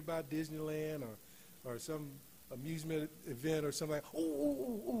 when they hear about Disneyland or some amusement event or something like, ooh,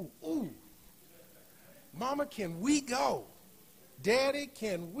 ooh, ooh, ooh. Mama, can we go? Daddy,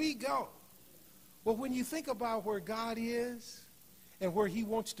 can we go? Well, when you think about where God is and where he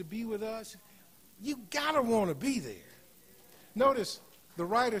wants to be with us, you got to want to be there. Notice the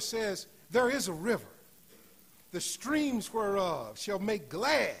writer says, there is a river, the streams whereof shall make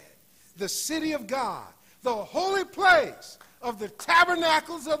glad the city of God, the holy place of the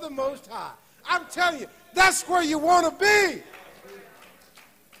tabernacles of the Most High. I'm telling you, that's where you want to be.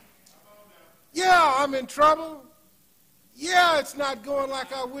 Yeah, I'm in trouble. Yeah, it's not going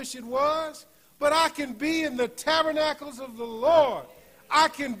like I wish it was, but I can be in the tabernacles of the Lord. I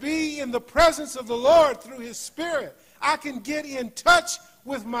can be in the presence of the Lord through his Spirit. I can get in touch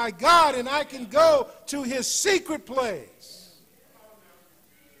with my God, and I can go to his secret place.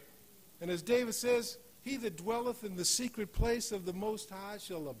 And as David says, he that dwelleth in the secret place of the Most High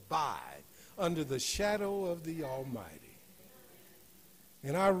shall abide under the shadow of the Almighty.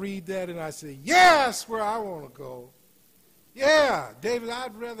 And I read that and I say, yes, where I want to go. Yeah, David,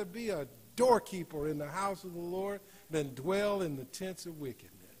 I'd rather be a doorkeeper in the house of the Lord than dwell in the tents of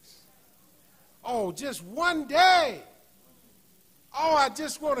wickedness. Oh, just one day. Oh, I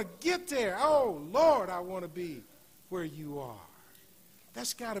just want to get there. Oh, Lord, I want to be where you are.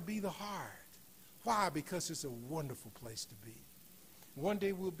 That's got to be the heart. Why? Because it's a wonderful place to be. One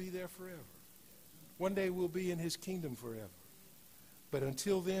day we'll be there forever. One day we'll be in his kingdom forever. But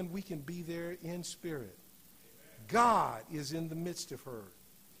until then, we can be there in spirit. God is in the midst of her.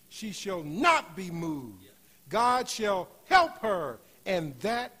 She shall not be moved. God shall help her, and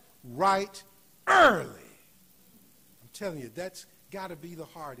that right early. I'm telling you, that's got to be the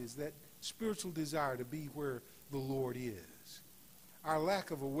heart, is that spiritual desire to be where the Lord is. Our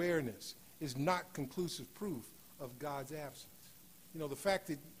lack of awareness is not conclusive proof of God's absence. You know, the fact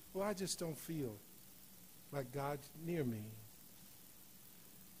that, well, I just don't feel like God's near me.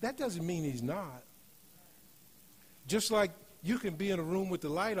 That doesn't mean he's not. Just like you can be in a room with the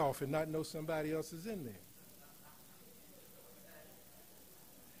light off and not know somebody else is in there.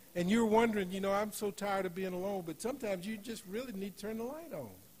 And you're wondering, you know, I'm so tired of being alone, but sometimes you just really need to turn the light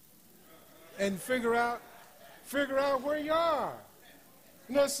on and figure out where you are.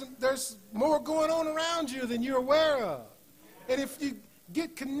 And there's more going on around you than you're aware of. And if you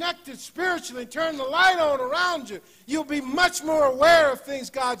get connected spiritually and turn the light on around you, you'll be much more aware of things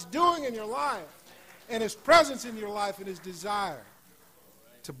God's doing in your life and his presence in your life and his desire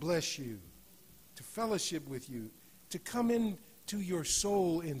to bless you, to fellowship with you, to come into your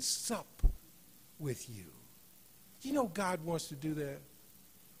soul and sup with you. You know God wants to do that.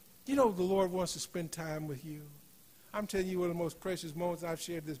 You know the Lord wants to spend time with you. I'm telling you, one of the most precious moments, I've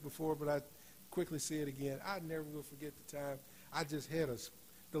shared this before, but I quickly say it again. I never will forget the time I just had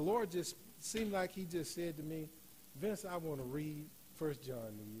the Lord just seemed like he just said to me, Vince, I want to read 1 John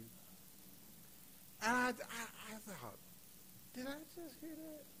to you. And I thought, did I just hear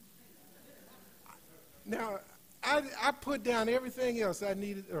that? Now, I put down everything else I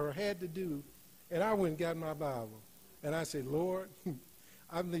needed or had to do, and I went and got my Bible. And I said, Lord,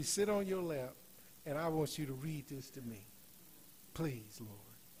 I'm going to sit on your lap, and I want you to read this to me. Please, Lord.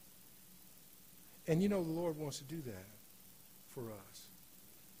 And you know the Lord wants to do that for us.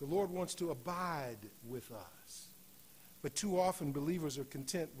 The Lord wants to abide with us. But too often believers are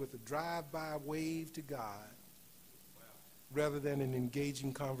content with a drive-by wave to God rather than an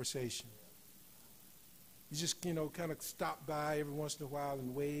engaging conversation. You just, you know, kind of stop by every once in a while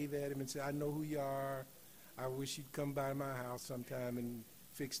and wave at him and say, I know who you are. I wish you'd come by my house sometime and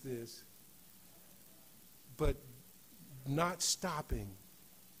fix this. But not stopping,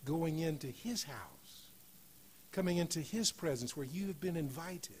 going into his house, coming into his presence where you have been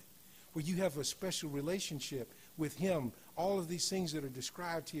invited, where you have a special relationship with him. All of these things that are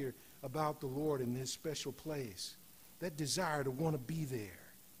described here about the Lord in his special place. That desire to want to be there.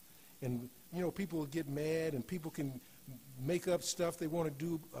 And, you know, people will get mad and people can make up stuff they want to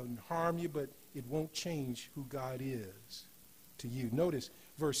do and harm you, but it won't change who God is to you. Notice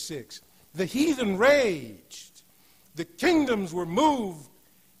verse 6. The heathen raged. The kingdoms were moved.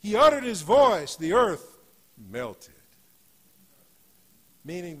 He uttered his voice. The earth melted.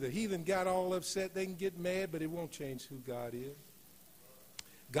 Meaning the heathen got all upset. They can get mad, but it won't change who God is.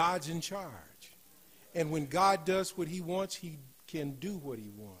 God's in charge. And when God does what he wants, he can do what he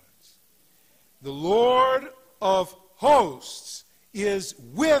wants. The Lord of hosts is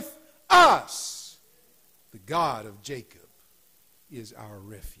with us. The God of Jacob is our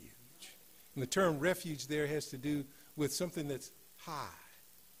refuge. And the term refuge there has to do with something that's high,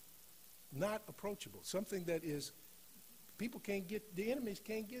 not approachable, something that is the enemies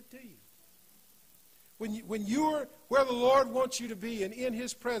can't get to you. When you're where the Lord wants you to be and in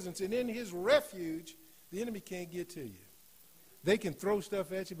his presence and in his refuge, the enemy can't get to you. They can throw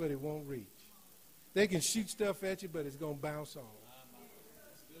stuff at you, but it won't reach. They can shoot stuff at you, but it's going to bounce off.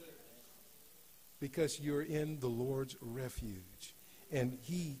 Because you're in the Lord's refuge. And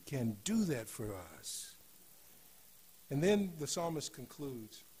he can do that for us. And then the psalmist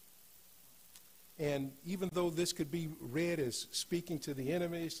concludes. And even though this could be read as speaking to the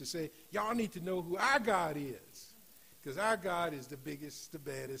enemies to say, y'all need to know who our God is. Because our God is the biggest, the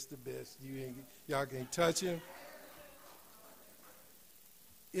baddest, the best. Y'all can't touch him.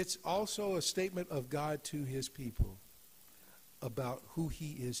 It's also a statement of God to his people about who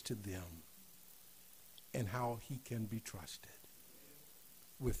he is to them and how he can be trusted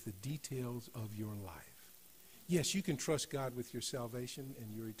with the details of your life. Yes, you can trust God with your salvation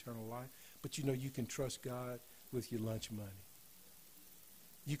and your eternal life, but you know you can trust God with your lunch money.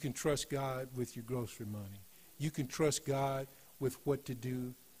 You can trust God with your grocery money. You can trust God with what to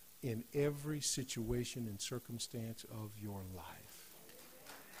do in every situation and circumstance of your life.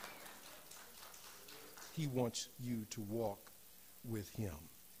 He wants you to walk with him.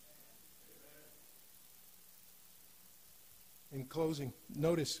 In closing,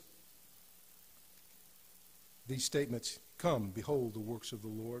 notice these statements. Come, behold the works of the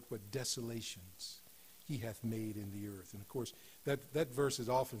Lord, what desolations he hath made in the earth. And of course, that verse is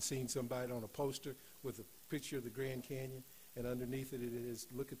often seen somebody on a poster with a picture of the Grand Canyon, and underneath it is,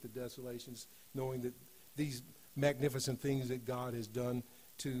 look at the desolations, knowing that these magnificent things that God has done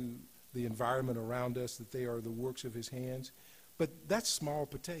to the environment around us, that they are the works of his hands. But that's small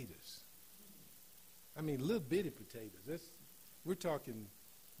potatoes. I mean, little bitty potatoes. We're talking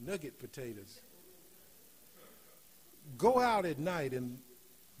nugget potatoes. Go out at night and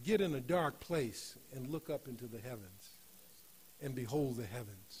get in a dark place and look up into the heavens and behold the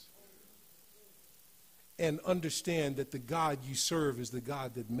heavens. And understand that the God you serve is the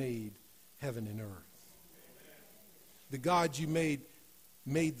God that made heaven and earth. The God you made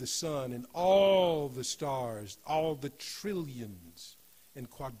the sun and all the stars, all the trillions and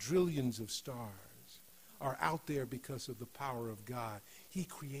quadrillions of stars are out there because of the power of God. He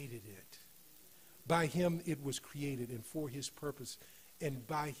created it. By him it was created, and for his purpose. And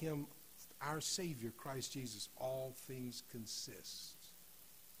by him, our Savior, Christ Jesus, all things consist.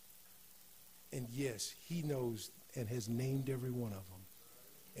 And yes, he knows and has named every one of them.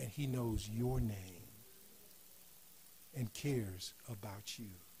 And he knows your name and cares about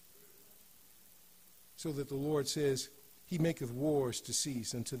you. So that the Lord says, he maketh wars to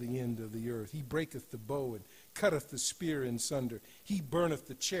cease unto the end of the earth. He breaketh the bow and cutteth the spear in sunder. He burneth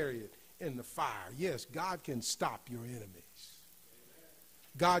the chariot in the fire. Yes, God can stop your enemies.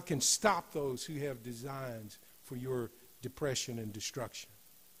 God can stop those who have designs for your depression and destruction.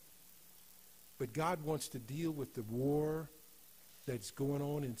 But God wants to deal with the war that's going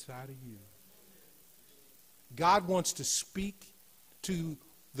on inside of you. God wants to speak to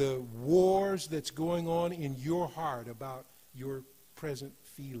the wars that's going on in your heart about your present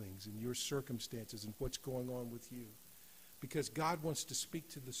feelings and your circumstances and what's going on with you. Because God wants to speak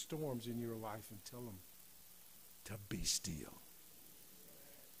to the storms in your life and tell them to be still.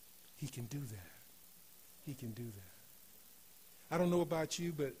 He can do that. He can do that. I don't know about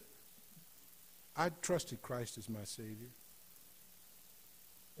you, but I trusted Christ as my Savior.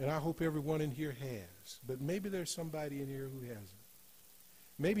 And I hope everyone in here has. But maybe there's somebody in here who hasn't.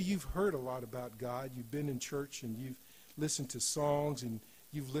 Maybe you've heard a lot about God. You've been in church and you've listened to songs and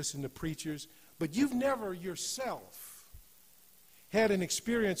you've listened to preachers. But you've never yourself had an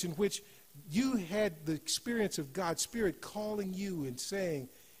experience in which you had the experience of God's Spirit calling you and saying,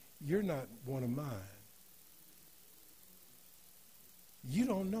 you're not one of mine. You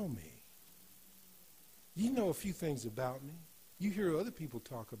don't know me. You know a few things about me. You hear other people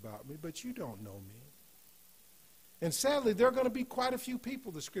talk about me, but you don't know me. And sadly, there are going to be quite a few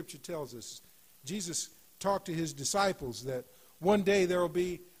people, the scripture tells us. Jesus talked to his disciples that one day there will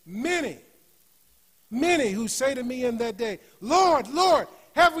be many who say to me in that day, Lord, Lord,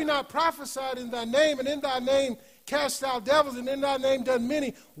 have we not prophesied in thy name, and in thy name cast out devils, and in thy name done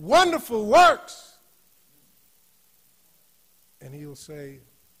many wonderful works? And he'll say,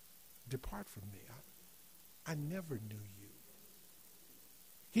 depart from me. I never knew you.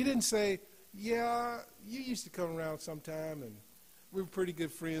 He didn't say, yeah, you used to come around sometime, and we were pretty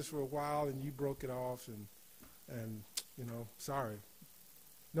good friends for a while, and you broke it off, and you know, sorry.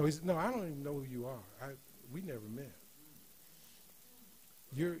 No, I don't even know who you are. We never met.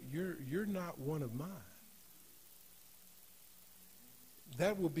 You're not one of mine.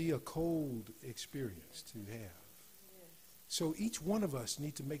 That will be a cold experience to have. So each one of us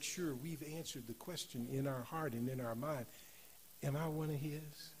need to make sure we've answered the question in our heart and in our mind, am I one of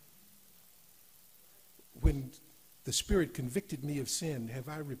his? When the Spirit convicted me of sin, have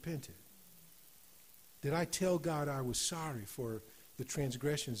I repented? Did I tell God I was sorry for the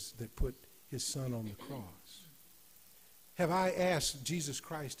transgressions that put his son on the cross? Have I asked Jesus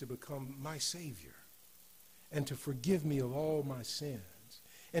Christ to become my Savior and to forgive me of all my sins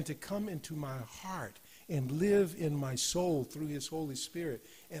and to come into my heart and live in my soul through his Holy Spirit,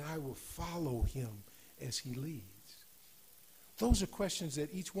 and I will follow him as he leads? Those are questions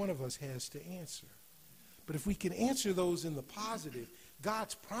that each one of us has to answer. But if we can answer those in the positive,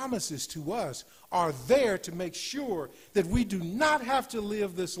 God's promises to us are there to make sure that we do not have to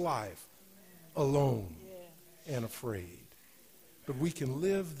live this life alone and afraid. But we can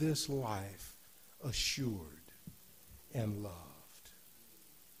live this life assured and loved.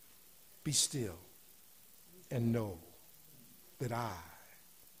 Be still and know that I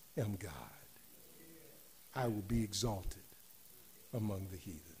am God. I will be exalted among the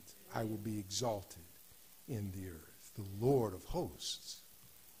heathens. I will be exalted in the earth. The Lord of hosts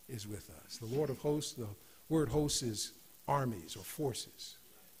is with us. The Lord of hosts, the word hosts is armies or forces.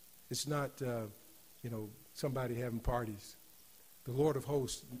 It's not, somebody having parties. The Lord of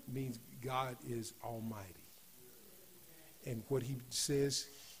hosts means God is almighty. And what he says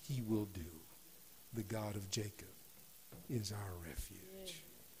he will do. The God of Jacob is our refuge.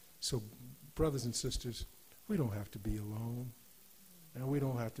 So, brothers and sisters, we don't have to be alone, and we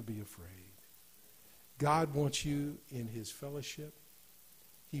don't have to be afraid. God wants you in his fellowship.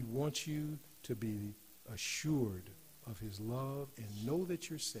 He wants you to be assured of his love and know that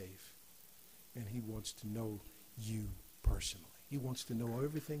you're safe. And he wants to know you personally. He wants to know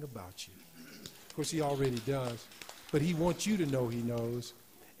everything about you. Of course, he already does. But he wants you to know he knows.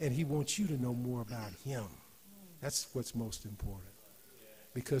 And he wants you to know more about him. That's what's most important.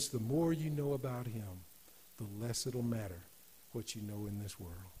 Because the more you know about him, the less it'll matter what you know in this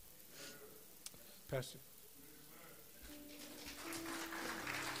world. Pastor?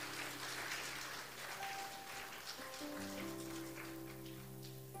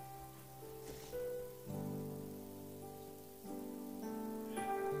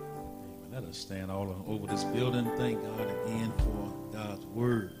 Let us stand all over this building. Thank God again for God's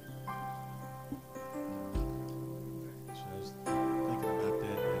word. Just thinking about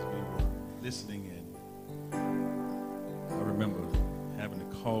that as we were listening, and I remember having to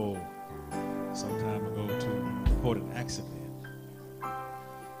call some time ago to report an accident. I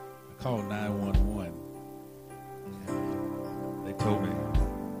called 911, and they told me,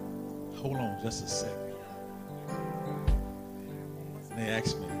 hold on just a second. And they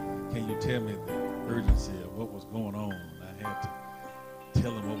asked me, can you tell me the urgency of what was going on? And I had to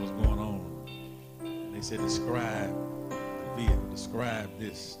tell them what was going on. And they said, describe the vehicle, describe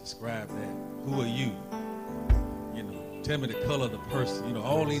this, describe that. Who are you? Tell me the color of the person.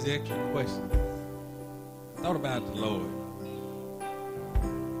 All these extra questions. I thought about the Lord.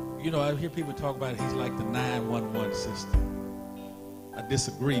 I hear people talk about he's like the 911 system. I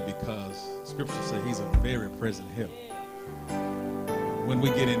disagree because Scripture says he's a very present help. When we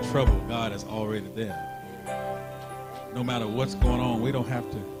get in trouble, God is already there. No matter what's going on, we don't have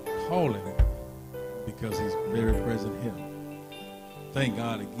to call him because he's very present here. Thank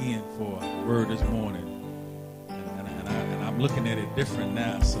God again for the word this morning. And I'm looking at it different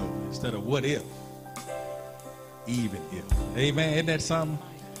now. So instead of what if, even if. Amen. Isn't that something?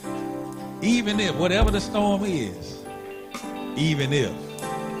 Even if, whatever the storm is, even if.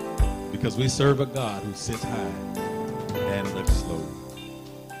 Because we serve a God who sits high and looks low.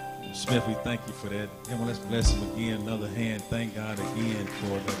 Smith, we thank you for that. Come on, let's bless him again. Another hand. Thank God again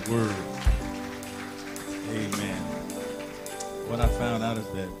for that word. Amen. What I found out is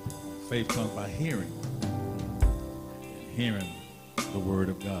that faith comes by hearing. And hearing the word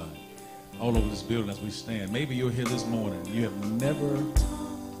of God. All over this building as we stand. Maybe you're here this morning. You have never,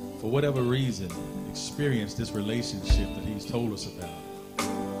 for whatever reason, experienced this relationship that he's told us about.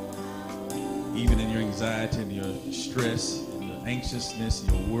 Even in your anxiety and your stress, anxiousness,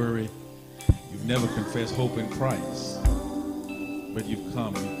 your worry, you've never confessed hope in Christ, but you've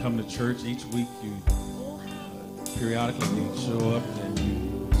come to church each week. You periodically show up, and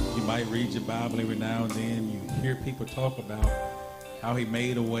you might read your Bible every now and then. You hear people talk about how he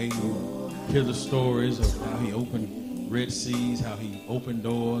made a way. You hear the stories of how he opened Red Seas, how he opened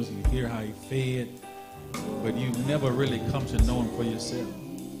doors. You hear how he fed, but you've never really come to know him for yourself.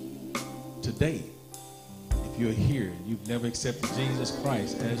 Today, if you're here and you've never accepted Jesus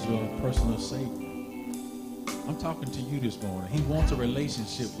Christ as your personal Savior, I'm talking to you this morning. He wants a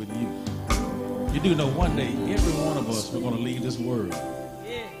relationship with you. You do know one day, every one of us, we're going to leave this world.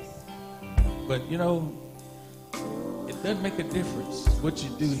 Yes. But, you know, it doesn't make a difference what you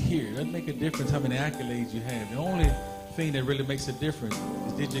do here. It doesn't make a difference how many accolades you have. The only thing that really makes a difference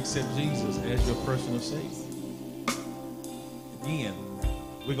is, did you accept Jesus as your personal Savior? Again,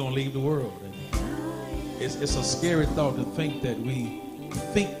 we're going to leave the world. And it's a scary thought to think that we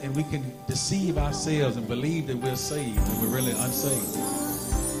think and we can deceive ourselves and believe that we're saved when we're really unsaved.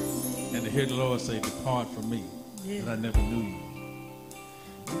 And to hear the Lord say, depart from me, that I never knew you.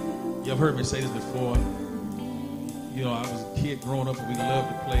 You have heard me say this before. You know, I was a kid growing up and we loved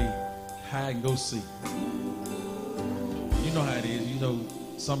to play hide and go seek. You know how it is. You know,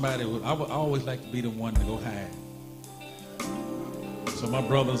 I would always like to be the one to go hide. So my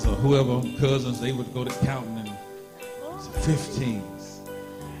brothers or whoever, cousins, they would go to counting and 15,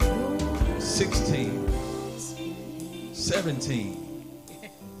 16, 17,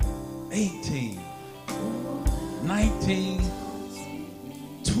 18, 19,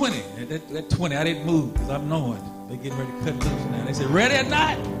 20. And that 20, I didn't move because I'm knowing they're getting ready to cut loose now. They said, ready or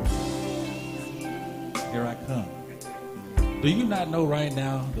not? Here I come. Do you not know right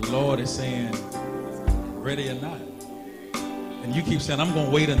now the Lord is saying, ready or not? And you keep saying, I'm going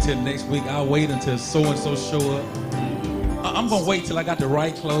to wait until next week. I'll wait until so-and-so show up. I'm going to wait till I got the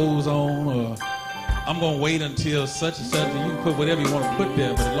right clothes on, or I'm going to wait until such and such. And you can put whatever you want to put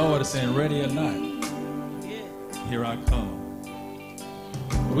there, but the Lord is saying, ready or not, here I come.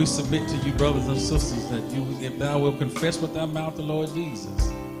 We submit to you, brothers and sisters, that if thou wilt confess with thy mouth the Lord Jesus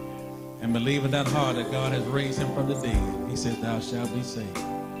and believe in that heart that God has raised him from the dead, he says, thou shalt be saved.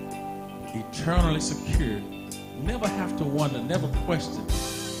 Eternally secured. Never have to wonder, never question.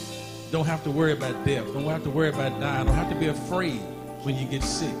 Don't have to worry about death. Don't have to worry about dying. Don't have to be afraid when you get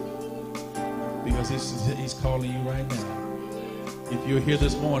sick, because he's calling you right now. If you're here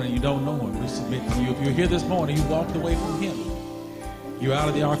this morning, you don't know him, we submit to you. If you're here this morning, you walked away from him. You're out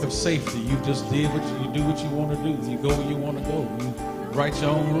of the ark of safety. You just did what you do what you want to do. You go where you want to go. You write your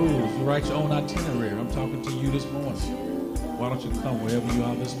own rules. You write your own itinerary. I'm talking to you this morning. Why don't you come wherever you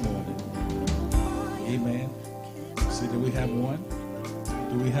are this morning? Amen. See, do we have one?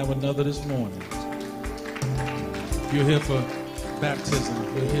 Do we have another this morning? If you're here for baptism,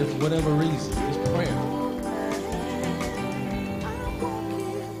 if you're here for whatever reason, it's prayer.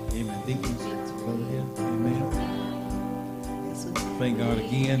 Amen. Deacons, go ahead. Amen. Thank God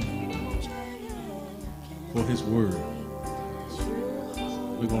again for his word.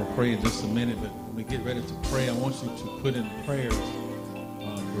 We're going to pray in just a minute, but when we get ready to pray, I want you to put in prayers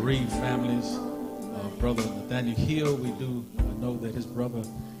bereaved families. Brother Nathaniel Hill, we do know that his brother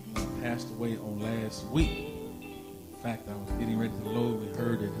passed away on last week. In fact, I was getting ready to load. We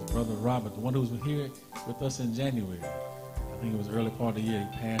heard that his brother Robert, the one who was here with us in January, I think it was the early part of the year,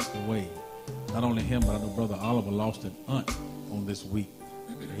 he passed away. Not only him, but I know Brother Oliver lost an aunt on this week.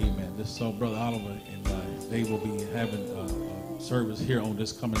 Amen. Just saw Brother Oliver, and they will be having a service here on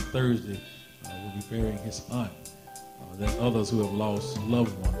this coming Thursday. We'll be burying his aunt. That others who have lost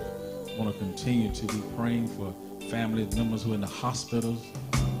loved ones want to continue to be praying for family members who are in the hospitals,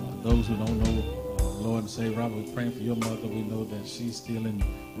 those who don't know Lord and Savior. Robert, we're praying for your mother. We know that she's still in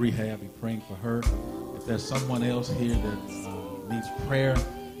rehab. We're praying for her. If there's someone else here that needs prayer,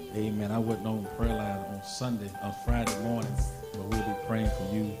 amen. I wasn't on the prayer line on Friday morning, but we'll be praying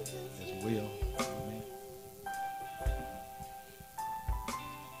for you as well.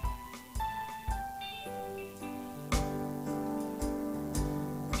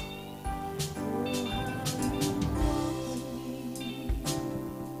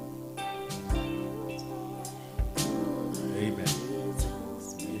 Amen.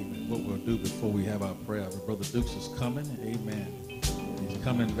 Before we have our prayer, Brother Dukes is coming. Amen. He's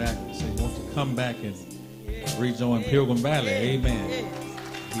coming back. So he wants to come back and rejoin Pilgrim Valley. Amen.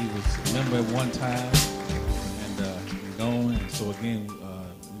 He was a member at one time and he's gone. And so again,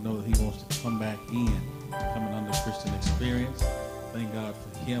 we know that he wants to come back in, coming under Christian Experience. Thank God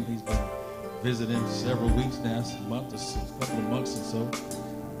for him. He's been visiting several weeks now, a couple of months or so.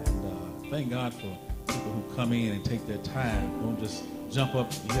 And thank God for people who come in and take their time. Don't just jump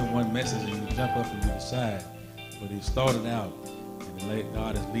up, you hear one message and you jump up and you decide. But he started out, and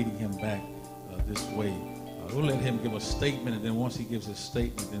God is leading him back this way. We'll let him give a statement, and then once he gives his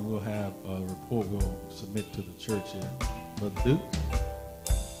statement, then we'll have a report we'll submit to the church here. Brother Duke?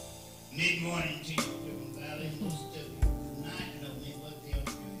 Mid-morning to you, Pilgrim Valley. Most of you do not know me, but there are a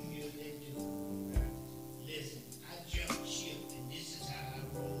few here that do. Listen, I jumped ship, and this is how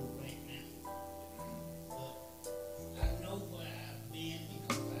I roll right now. But I know where I've been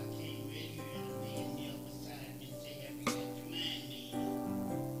because I came right here and a man there beside me and said, "Have you got your mind made up?"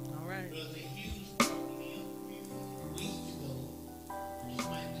 All right. Brother Hughes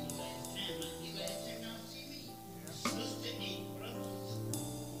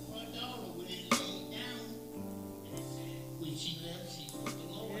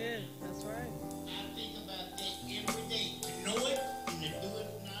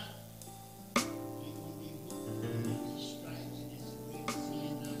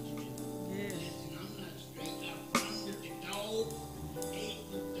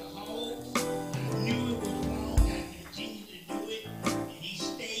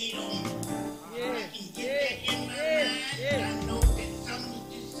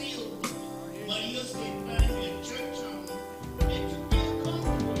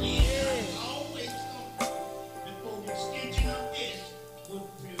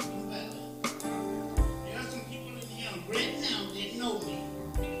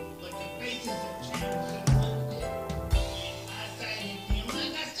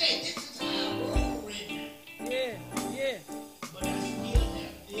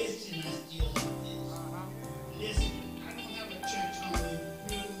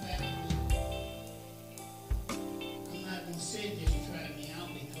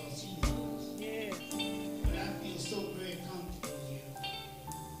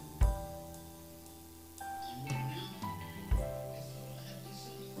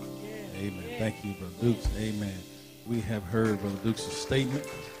Thank you, Brother Dukes. Amen. We have heard Brother Dukes' statement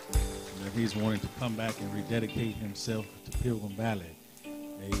that he's wanting to come back and rededicate himself to Pilgrim Valley.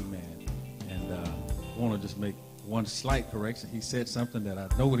 Amen. And I want to just make one slight correction. He said something that I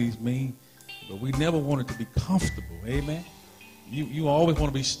know what he's mean, but we never wanted to be comfortable. Amen. You always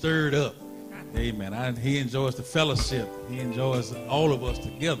want to be stirred up. Amen. He enjoys the fellowship. He enjoys all of us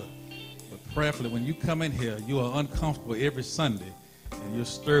together. But prayerfully, when you come in here, you are uncomfortable every Sunday, and you're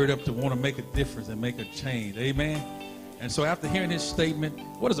stirred up to want to make a difference and make a change. Amen. And so after hearing his statement,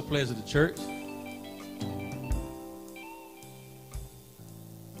 what is the pledge of the church?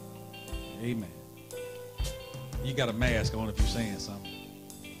 Amen. You got a mask on if you're saying something.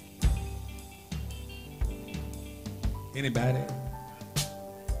 Anybody?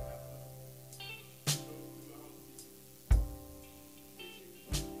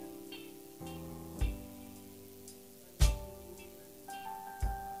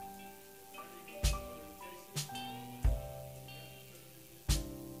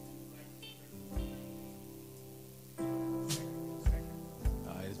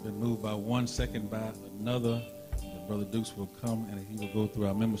 Moved by one, second by another. Brother Dukes will come and he will go through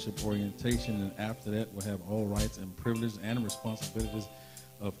our membership orientation, and after that we'll have all rights and privileges and responsibilities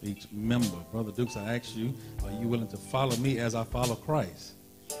of each member. Brother Dukes, I ask you, are you willing to follow me as I follow Christ?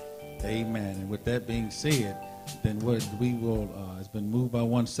 Amen. And with that being said, then what we will, it's been moved by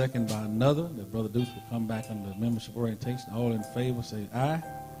one, second by another, that Brother Dukes will come back under membership orientation. All in favor say aye.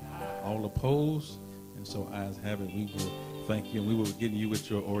 All opposed. And so ayes have it. We will thank you, and we will begin you with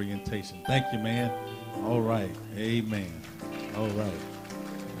your orientation. Thank you, man. All right. Amen. All right.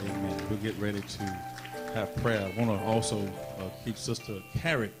 Amen. We'll get ready to have prayer. I want to also keep Sister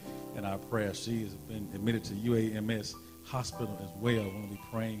Carrick in our prayer. She has been admitted to UAMS Hospital as well. I want to be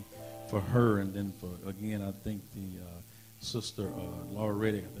praying for her, and then for, again, I think the Sister Laura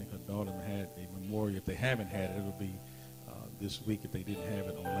Reddick, I think her daughter had a memorial. If they haven't had it, it'll be this week if they didn't have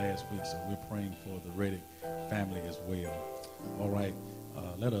it on last week. So we're praying for the Reddick family as well. All right,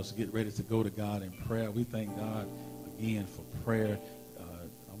 let us get ready to go to God in prayer. We thank God again for prayer.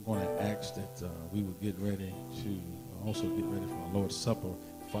 I'm going to ask that we will get ready to also get ready for our Lord's Supper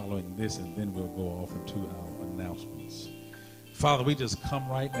following this, and then we'll go off into our announcements. Father, we just come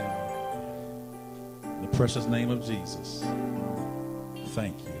right now in the precious name of Jesus.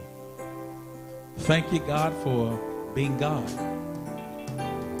 Thank you. Thank you, God, for being God.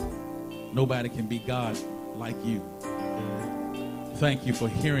 Nobody can be God like you. Thank you for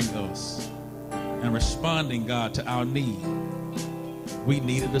hearing us and responding, God, to our need. We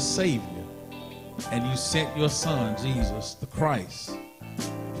needed a Savior, and you sent your Son, Jesus the Christ,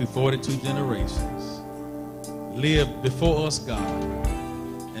 through 42 generations, lived before us, God.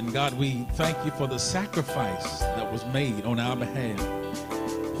 And God, we thank you for the sacrifice that was made on our behalf.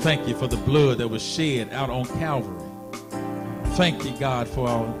 Thank you for the blood that was shed out on Calvary. Thank you, God, for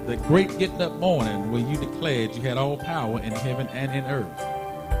the great getting up morning where you declared you had all power in heaven and in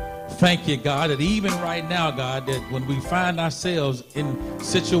earth. Thank you, God, that even right now, God, that when we find ourselves in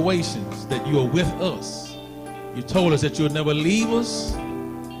situations that you are with us, you told us that you'll never leave us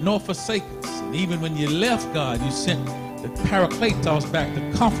nor forsake us. And even when you left, God, you sent the Parakletos back,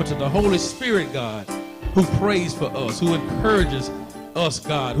 the Comforter, the Holy Spirit, God, who prays for us, who encourages us,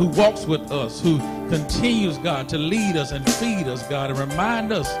 God, who walks with us, who continues, God, to lead us and feed us, God, and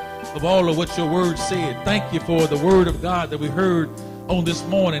remind us of all of what your word said. Thank you for the word of God that we heard on this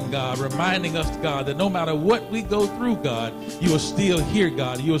morning, God, reminding us, God, that no matter what we go through, God, you are still here,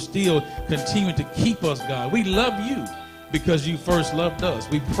 God. You are still continuing to keep us, God. We love you because you first loved us.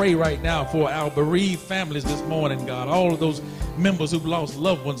 We pray right now for our bereaved families this morning, God, all of those members who've lost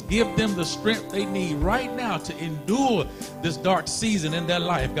loved ones. Give them the strength they need right now to endure this dark season in their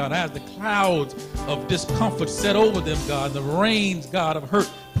life, God, as the clouds of discomfort set over them, God, the rains, God, of hurt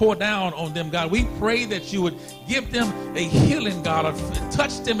pour down on them, God. We pray that you would give them a healing, God, or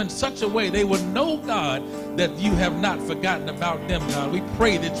touch them in such a way they would know, God, that you have not forgotten about them, God. We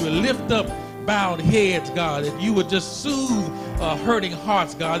pray that you would lift up bowed heads, God, that you would just soothe hurting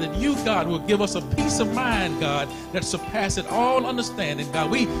hearts, God, that you, God, will give us a peace of mind, God, that surpasses all understanding,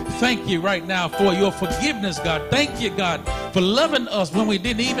 God. We thank you right now for your forgiveness, God. Thank you, God, for loving us when we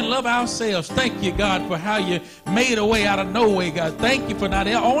didn't even love ourselves. Thank you, God, for how you made a way out of no way, God. Thank you for not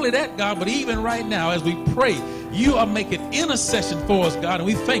only that, God, but even right now as we pray, you are making intercession for us, God, and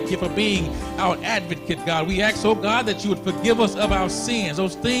we thank you for being our advocate, God. We ask, oh God, that you would forgive us of our sins,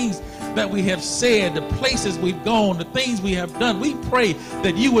 those things that we have said, the places we've gone, the things we have done. We pray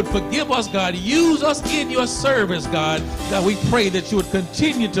that you would forgive us, God. Use us in your service, God. God, we pray that you would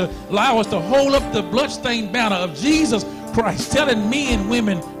continue to allow us to hold up the bloodstained banner of Jesus Christ, telling men and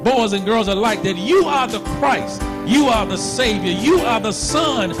women, boys and girls alike, that you are the Christ, you are the Savior, you are the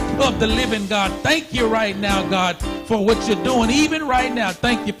Son of the living God. Thank you right now, God, for what you're doing. Even right now,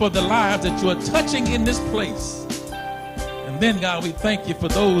 thank you for the lives that you are touching in this place. And then, God, we thank you for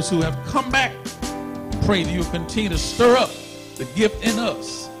those who have come back. Pray that you continue to stir up the gift in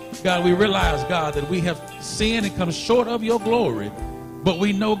us. God, we realize, God, that we have sinned and come short of your glory. But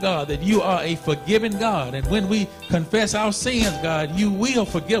we know, God, that you are a forgiving God. And when we confess our sins, God, you will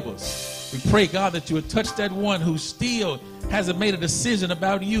forgive us. We pray, God, that you would touch that one who still hasn't made a decision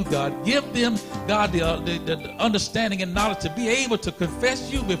about you, God. Give them, God, the understanding and knowledge to be able to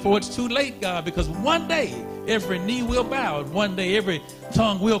confess you before it's too late, God, because one day every knee will bow, and one day every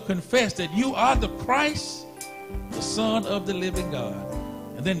tongue will confess that you are the Christ, the Son of the living God.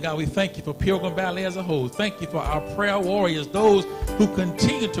 And then, God, we thank you for Pilgrim Valley as a whole. Thank you for our prayer warriors, those who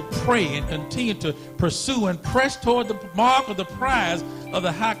continue to pray and continue to pursue and press toward the mark of the prize of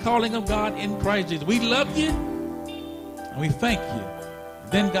the high calling of God in Christ Jesus. We love you and we thank you.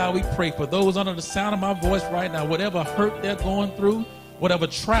 Then, God, we pray for those under the sound of my voice right now, whatever hurt they're going through, whatever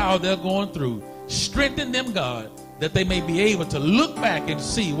trial they're going through, strengthen them, God, that they may be able to look back and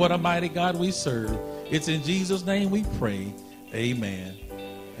see what a mighty God we serve. It's in Jesus' name we pray. Amen.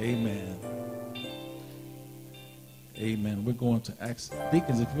 Amen. Amen. We're going to ask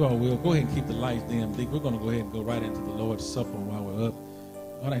deacons, if you all will, go ahead and keep the lights dim. We're going to go ahead and go right into the Lord's Supper while we're up.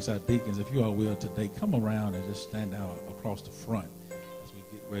 I want to ask our deacons, if you all will today, come around and just stand out across the front as we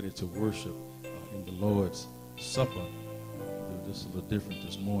get ready to worship in the Lord's Supper. This is a little different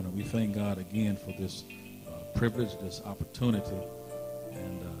this morning. We thank God again for this privilege, this opportunity,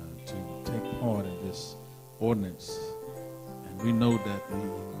 and to take part in this ordinance. And we know that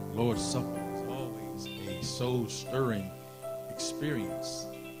the Lord's Supper is always a soul-stirring experience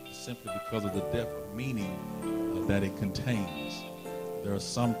simply because of the depth of meaning that it contains. There are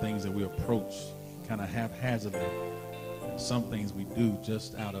some things that we approach kind of haphazardly, and some things we do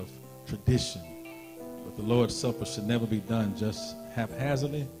just out of tradition. But the Lord's Supper should never be done just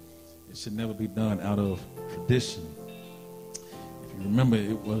haphazardly. It should never be done out of tradition. If you remember,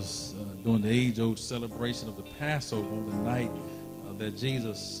 it was during the age-old celebration of the Passover, the night that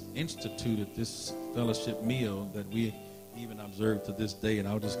Jesus instituted this fellowship meal that we even observe to this day. And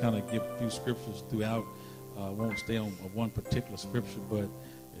I'll just kind of give a few scriptures throughout. I won't stay on one particular scripture, but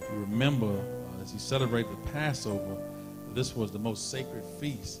if you remember, as he celebrated the Passover, this was the most sacred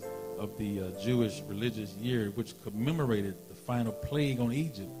feast of the Jewish religious year, which commemorated the final plague on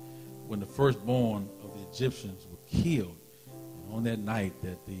Egypt when the firstborn of the Egyptians were killed. And on that night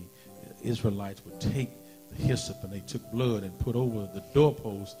that the Israelites would take the hyssop and they took blood and put over the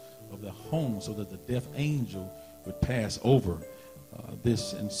doorpost of their home so that the death angel would pass over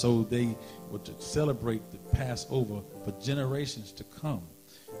this. And so they would celebrate the Passover for generations to come.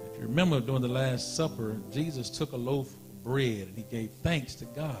 If you remember, during the Last Supper, Jesus took a loaf of bread and he gave thanks to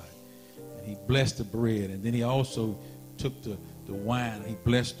God. And he blessed the bread. And then he also took the wine and he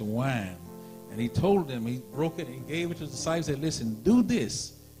blessed the wine. And he told them, he broke it and gave it to the disciples and said, listen, do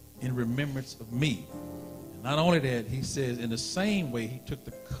this in remembrance of me. And not only that, he says, in the same way, he took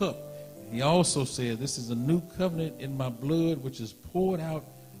the cup. He also said, this is a new covenant in my blood, which is poured out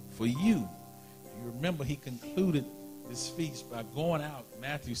for you. You remember, he concluded this feast by going out,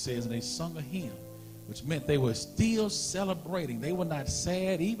 Matthew says, and they sung a hymn, which meant they were still celebrating. They were not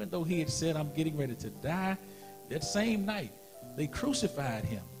sad, even though he had said, I'm getting ready to die. That same night, they crucified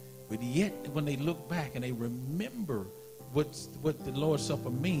him. But yet, when they look back and they remember what the Lord's Supper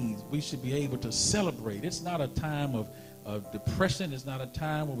means, we should be able to celebrate. It's not a time of depression. It's not a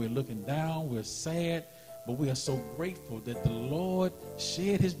time where we're looking down, we're sad, but we are so grateful that the Lord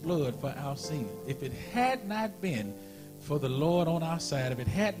shed his blood for our sins. If it had not been for the Lord on our side, if it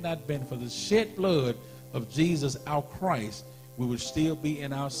had not been for the shed blood of Jesus, our Christ, we would still be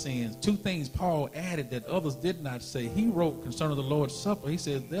in our sins. Two things Paul added that others did not say. He wrote concerning the Lord's Supper, he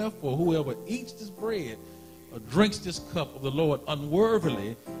says, therefore, whoever eats this bread or drinks this cup of the Lord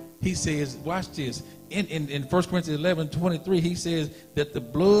unworthily, he says, watch this, in 1 Corinthians 11:23, he says that the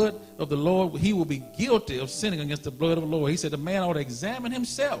blood of the Lord, he will be guilty of sinning against the blood of the Lord. He said the man ought to examine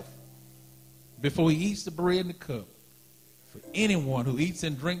himself before he eats the bread and the cup. For anyone who eats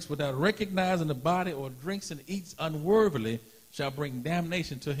and drinks without recognizing the body or drinks and eats unworthily shall bring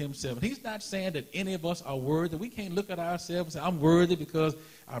damnation to himself. And he's not saying that any of us are worthy. We can't look at ourselves and say, I'm worthy because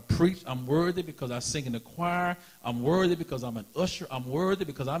I preach. I'm worthy because I sing in the choir. I'm worthy because I'm an usher. I'm worthy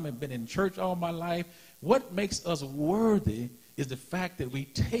because I've been in church all my life. What makes us worthy is the fact that we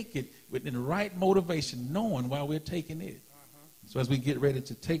take it with the right motivation, knowing why we're taking it. So as we get ready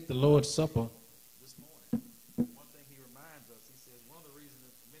to take the Lord's Supper this morning, one thing he reminds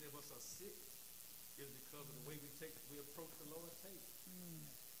us are sick is because of the way we approach the Lord's table.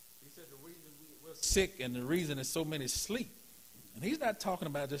 He said the reason we're sick and the reason is so many sleep. And he's not talking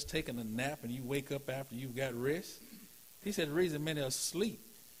about just taking a nap and you wake up after you've got rest. He said the reason many are asleep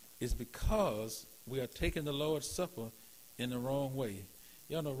is because we are taking the Lord's Supper in the wrong way.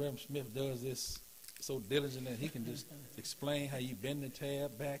 Y'all know Rev Smith does this so diligent that he can just explain how you bend the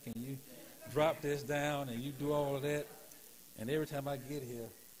tab back and you drop this down and you do all of that. And every time I get here,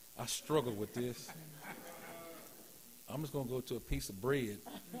 I struggle with this. I'm just going to go to a piece of bread.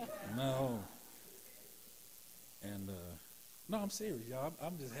 No. And, no, I'm serious, y'all.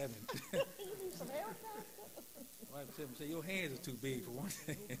 I'm just having. You need some help now? Say, your hands are too big for one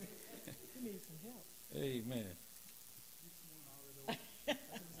thing. You need some help. Amen.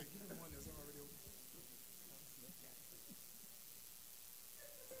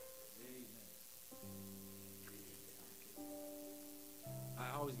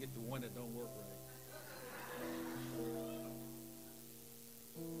 I always get the one that don't work right.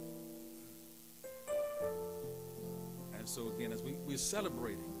 And so again, as we're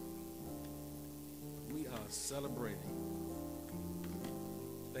celebrating, we are celebrating.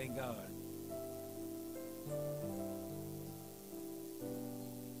 Thank God.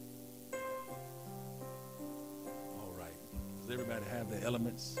 All right. Does everybody have the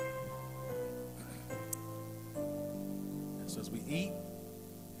elements? And so as we eat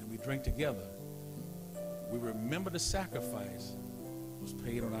and we drink together, we remember the sacrifice that was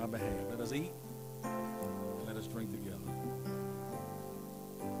paid on our behalf. Let us eat and let us drink together.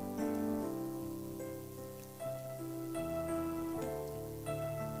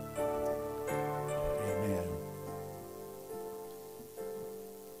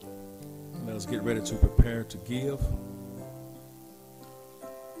 Get ready to prepare to give.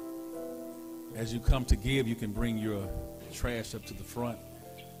 As you come to give, you can bring your trash up to the front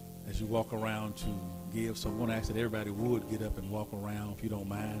as you walk around to give. So I'm going to ask that everybody would get up and walk around if you don't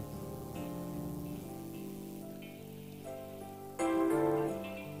mind.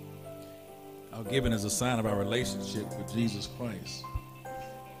 Our giving is a sign of our relationship with Jesus Christ.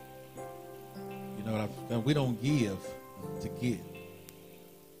 You know, we don't give to get.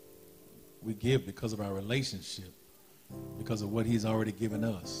 We give because of our relationship, because of what he's already given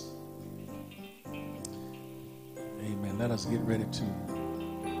us. Amen. Let us get ready to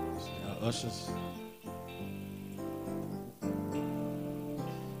our ushers.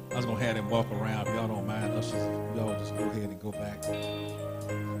 I was going to have them walk around. If y'all don't mind, ushers, y'all just go ahead and go back.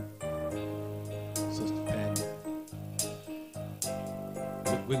 Sister Patty.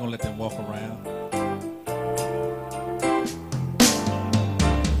 We're going to let them walk around.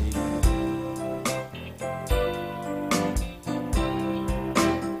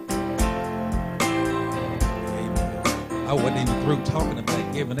 I wasn't even through talking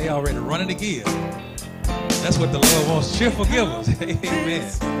about giving. They already running to give. That's what the Lord wants, cheerful givers.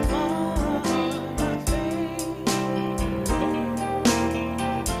 Amen.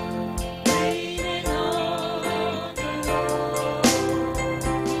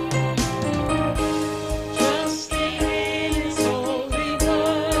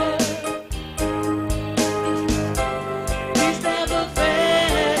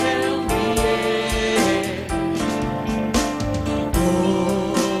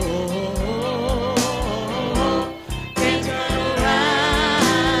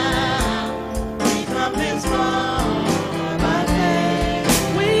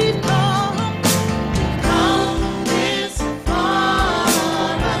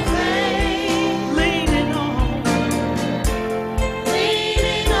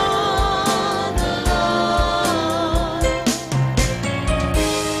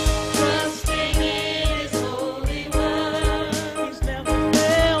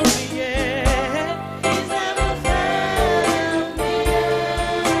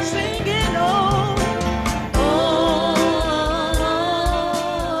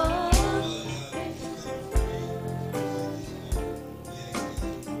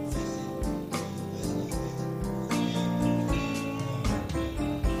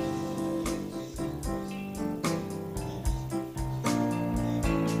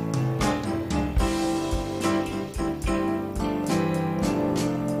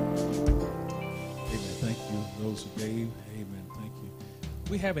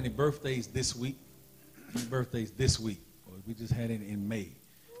 Have any birthdays this week? Any birthdays this week? Or we just had it in May.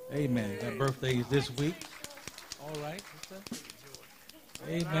 Amen. Got birthdays this week. All right.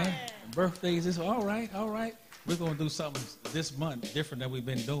 Amen. Birthdays this. All right. We're going to do something this month different than we've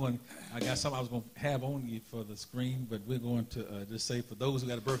been doing. I got something I was going to have on you for the screen, but we're going to just say for those who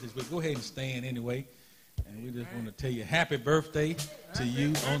got birthdays, but go ahead and stand anyway. And we just want to tell you happy birthday to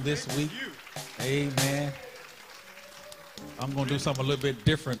you on this week. Amen. I'm going to do something a little bit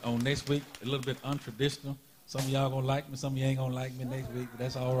different on next week, a little bit untraditional. Some of y'all going to like me, some of you ain't going to like me next week, but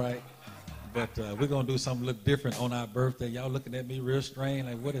that's all right. But we're going to do something a little different on our birthday. Y'all looking at me real strange,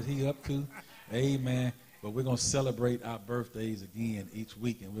 like what is he up to? Amen. But we're going to celebrate our birthdays again each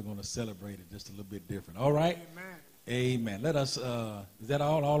week, and we're going to celebrate it just a little bit different. All right? Amen. Amen. Let us, is that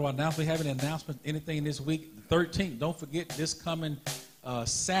all our announcements? We have any announcements, anything this week? The 13th, don't forget this coming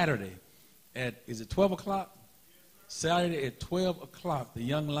Saturday at, is it 12 o'clock? Saturday at 12 o'clock, the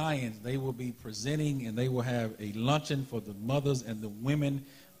Young Lions, they will be presenting, and they will have a luncheon for the mothers and the women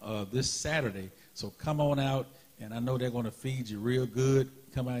this Saturday. So come on out, and I know they're going to feed you real good.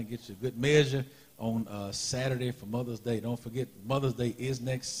 Come out and get you a good measure on Saturday for Mother's Day. Don't forget, Mother's Day is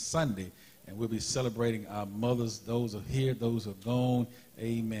next Sunday, and we'll be celebrating our mothers. Those are here, those are gone.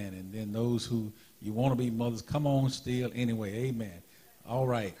 Amen. And then those who you want to be mothers, come on still anyway. Amen. All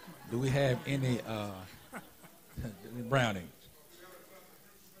right. Do we have any brownies?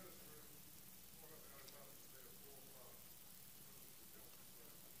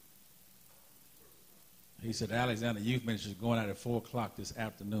 He said Alexander Youth Ministry is going out at 4 o'clock this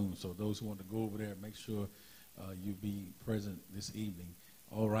afternoon. So those who want to go over there, make sure you be present this evening.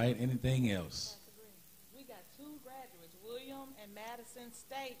 All right. Anything else? We got 2 graduates, William and Madison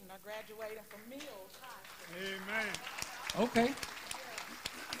State, and are graduating from Mills High School. Amen. Okay.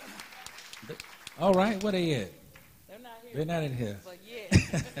 All right. Where they at? They're not here. They're not in here. But yeah.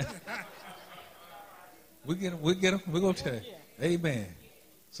 We get them. We get them. We're going to tell you. Yeah. Amen.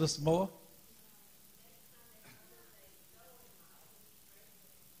 Sister Moore?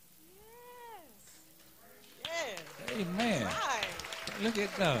 Yes. Amen. Right. Look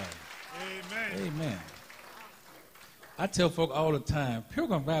at God. Amen. Amen. I tell folk all the time,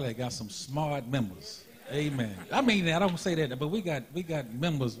 Pilgrim Valley got some smart members. Amen. I mean, I don't say that, but we got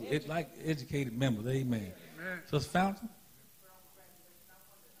members, like educated members. Amen. So it's Fountain.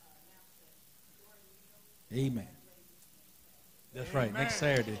 Amen. That's right. Next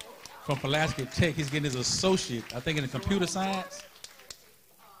Saturday, from Pulaski Tech, he's getting his associate, I think, in computer science,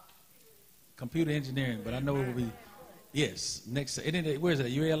 computer engineering. But I know it will be, yes, next. Where is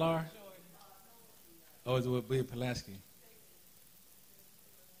it? ULR? Oh, it will be Pulaski.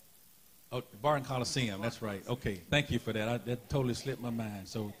 Oh, Barton Coliseum. That's right. Okay. Thank you for that. That totally slipped my mind.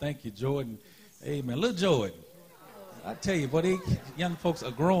 So thank you, Jordan. Amen. Little Jordan. I tell you, boy, these young folks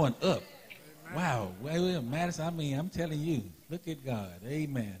are growing up. Wow. Well, Madison, I mean, I'm telling you, look at God.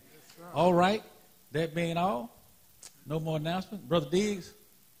 Amen. All right. That being all, no more announcement. Brother Diggs,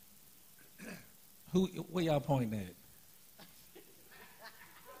 where y'all pointing at?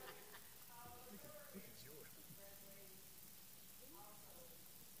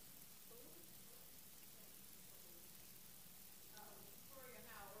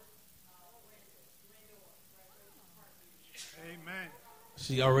 Amen.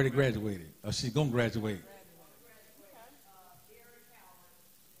 She already graduated. Or she's going to graduate.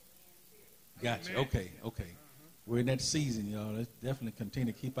 Gotcha. Okay. We're in that season, y'all. Let's definitely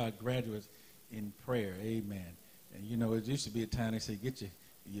continue to keep our graduates in prayer. Amen. And, you know, it used to be a time they say, get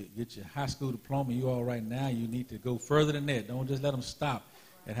your high school diploma. You all right now. You need to go further than that. Don't just let them stop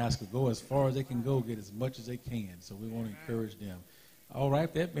at high school. Go as far as they can go. Get as much as they can. So we want to encourage them. All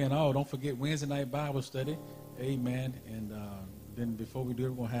right. That being all, don't forget Wednesday night Bible study. Amen. And then before we do it,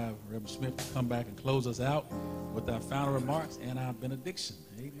 we're going to have Rev Smith come back and close us out with our final remarks and our benediction.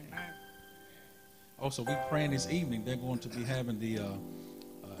 Amen. Also, we're praying this evening they're going to be having the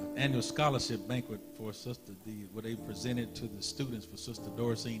annual scholarship banquet for Sister D, where they presented to the students for Sister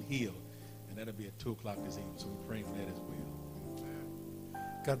Dorcine Hill, and that'll be at 2 o'clock this evening. So we're praying for that as well.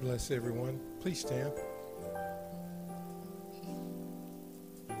 God bless everyone. Please stand.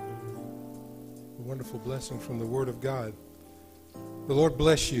 A wonderful blessing from the Word of God. The Lord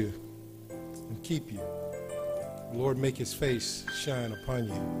bless you and keep you. The Lord make his face shine upon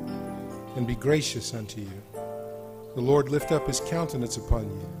you and be gracious unto you. The Lord lift up his countenance upon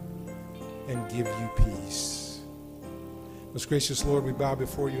you and give you peace. Most gracious Lord, we bow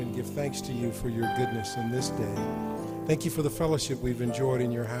before you and give thanks to you for your goodness in this day. Thank you for the fellowship we've enjoyed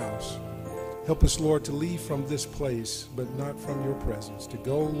in your house. Help us, Lord, to leave from this place, but not from your presence. To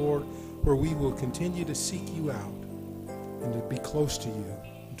go, Lord, where we will continue to seek you out and to be close to you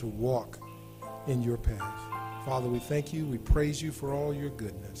and to walk in your path. Father, we thank you. We praise you for all your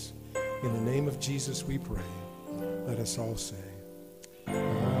goodness. In the name of Jesus we pray. Let us all say